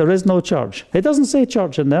say? There is no church. It doesn't say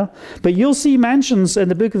church in there. But you'll see mentions in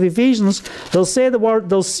the book of Ephesians. They'll say the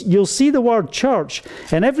word, you'll see the word church.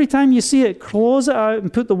 And every time you see it, close it out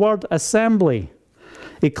and put the word assembly.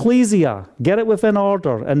 Ecclesia. Get it within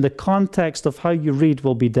order. And the context of how you read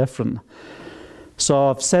will be different. So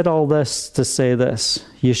I've said all this to say this.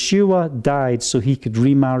 Yeshua died so he could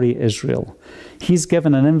remarry Israel. He's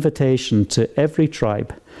given an invitation to every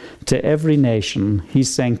tribe, to every nation.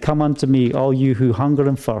 He's saying, come unto me, all you who hunger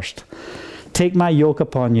and thirst. Take my yoke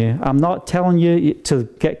upon you. I'm not telling you to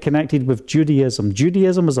get connected with Judaism.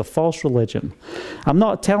 Judaism is a false religion. I'm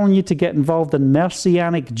not telling you to get involved in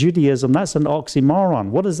Messianic Judaism. That's an oxymoron.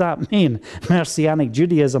 What does that mean, Messianic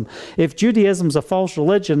Judaism? If Judaism is a false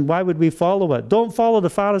religion, why would we follow it? Don't follow the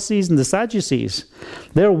Pharisees and the Sadducees.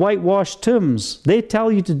 They're whitewashed tombs. They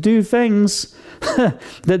tell you to do things that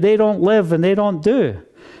they don't live and they don't do.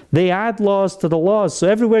 They add laws to the laws. So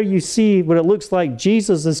everywhere you see where it looks like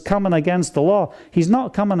Jesus is coming against the law, he's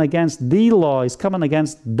not coming against the law, he's coming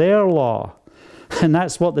against their law. And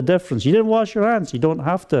that's what the difference. You didn't wash your hands, you don't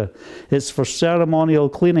have to. It's for ceremonial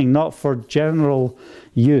cleaning, not for general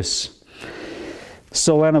use.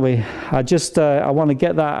 So anyway, I want to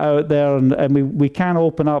get that out there, and we can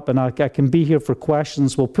open up, and I can be here for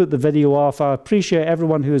questions. We'll put the video off. I appreciate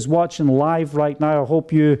everyone who is watching live right now. I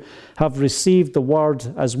hope you have received the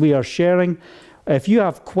word as we are sharing. If you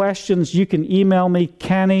have questions, you can email me,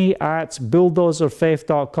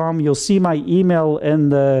 kenny@bulldozerfaith.com. You'll see my email in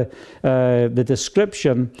the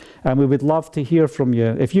description, and we would love to hear from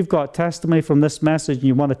you. If you've got testimony from this message and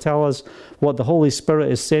you want to tell us what the Holy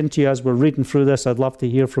Spirit is saying to you as we're reading through this, I'd love to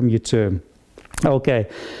hear from you too. Okay,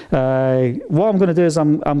 what I'm going to do is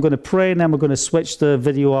I'm going to pray, and then we're going to switch the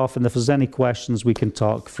video off, and if there's any questions, we can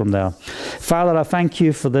talk from there. Father, I thank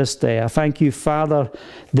you for this day. I thank you, Father,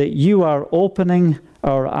 that you are opening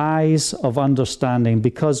our eyes of understanding,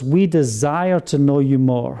 because we desire to know you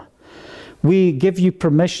more. We give you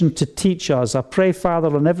permission to teach us. I pray,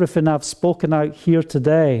 Father, on everything I've spoken out here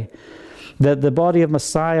today, that the body of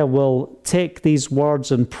Messiah will take these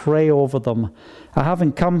words and pray over them. I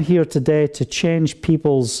haven't come here today to change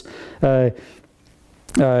people's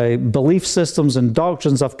belief systems and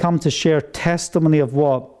doctrines. I've come to share testimony of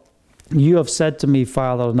what you have said to me,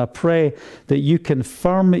 Father, and I pray that you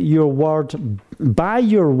confirm your word by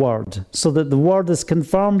your word, so that the word is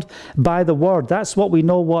confirmed by the word. That's what we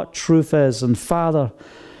know what truth is. And Father,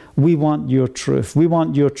 we want your truth. We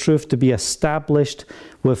want your truth to be established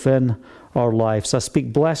within our lives. I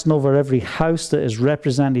speak blessing over every house that is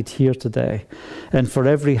represented here today, and for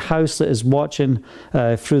every house that is watching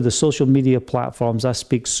through the social media platforms. I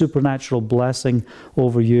speak supernatural blessing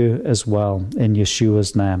over you as well, in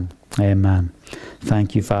Yeshua's name. Amen.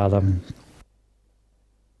 Thank you, Father.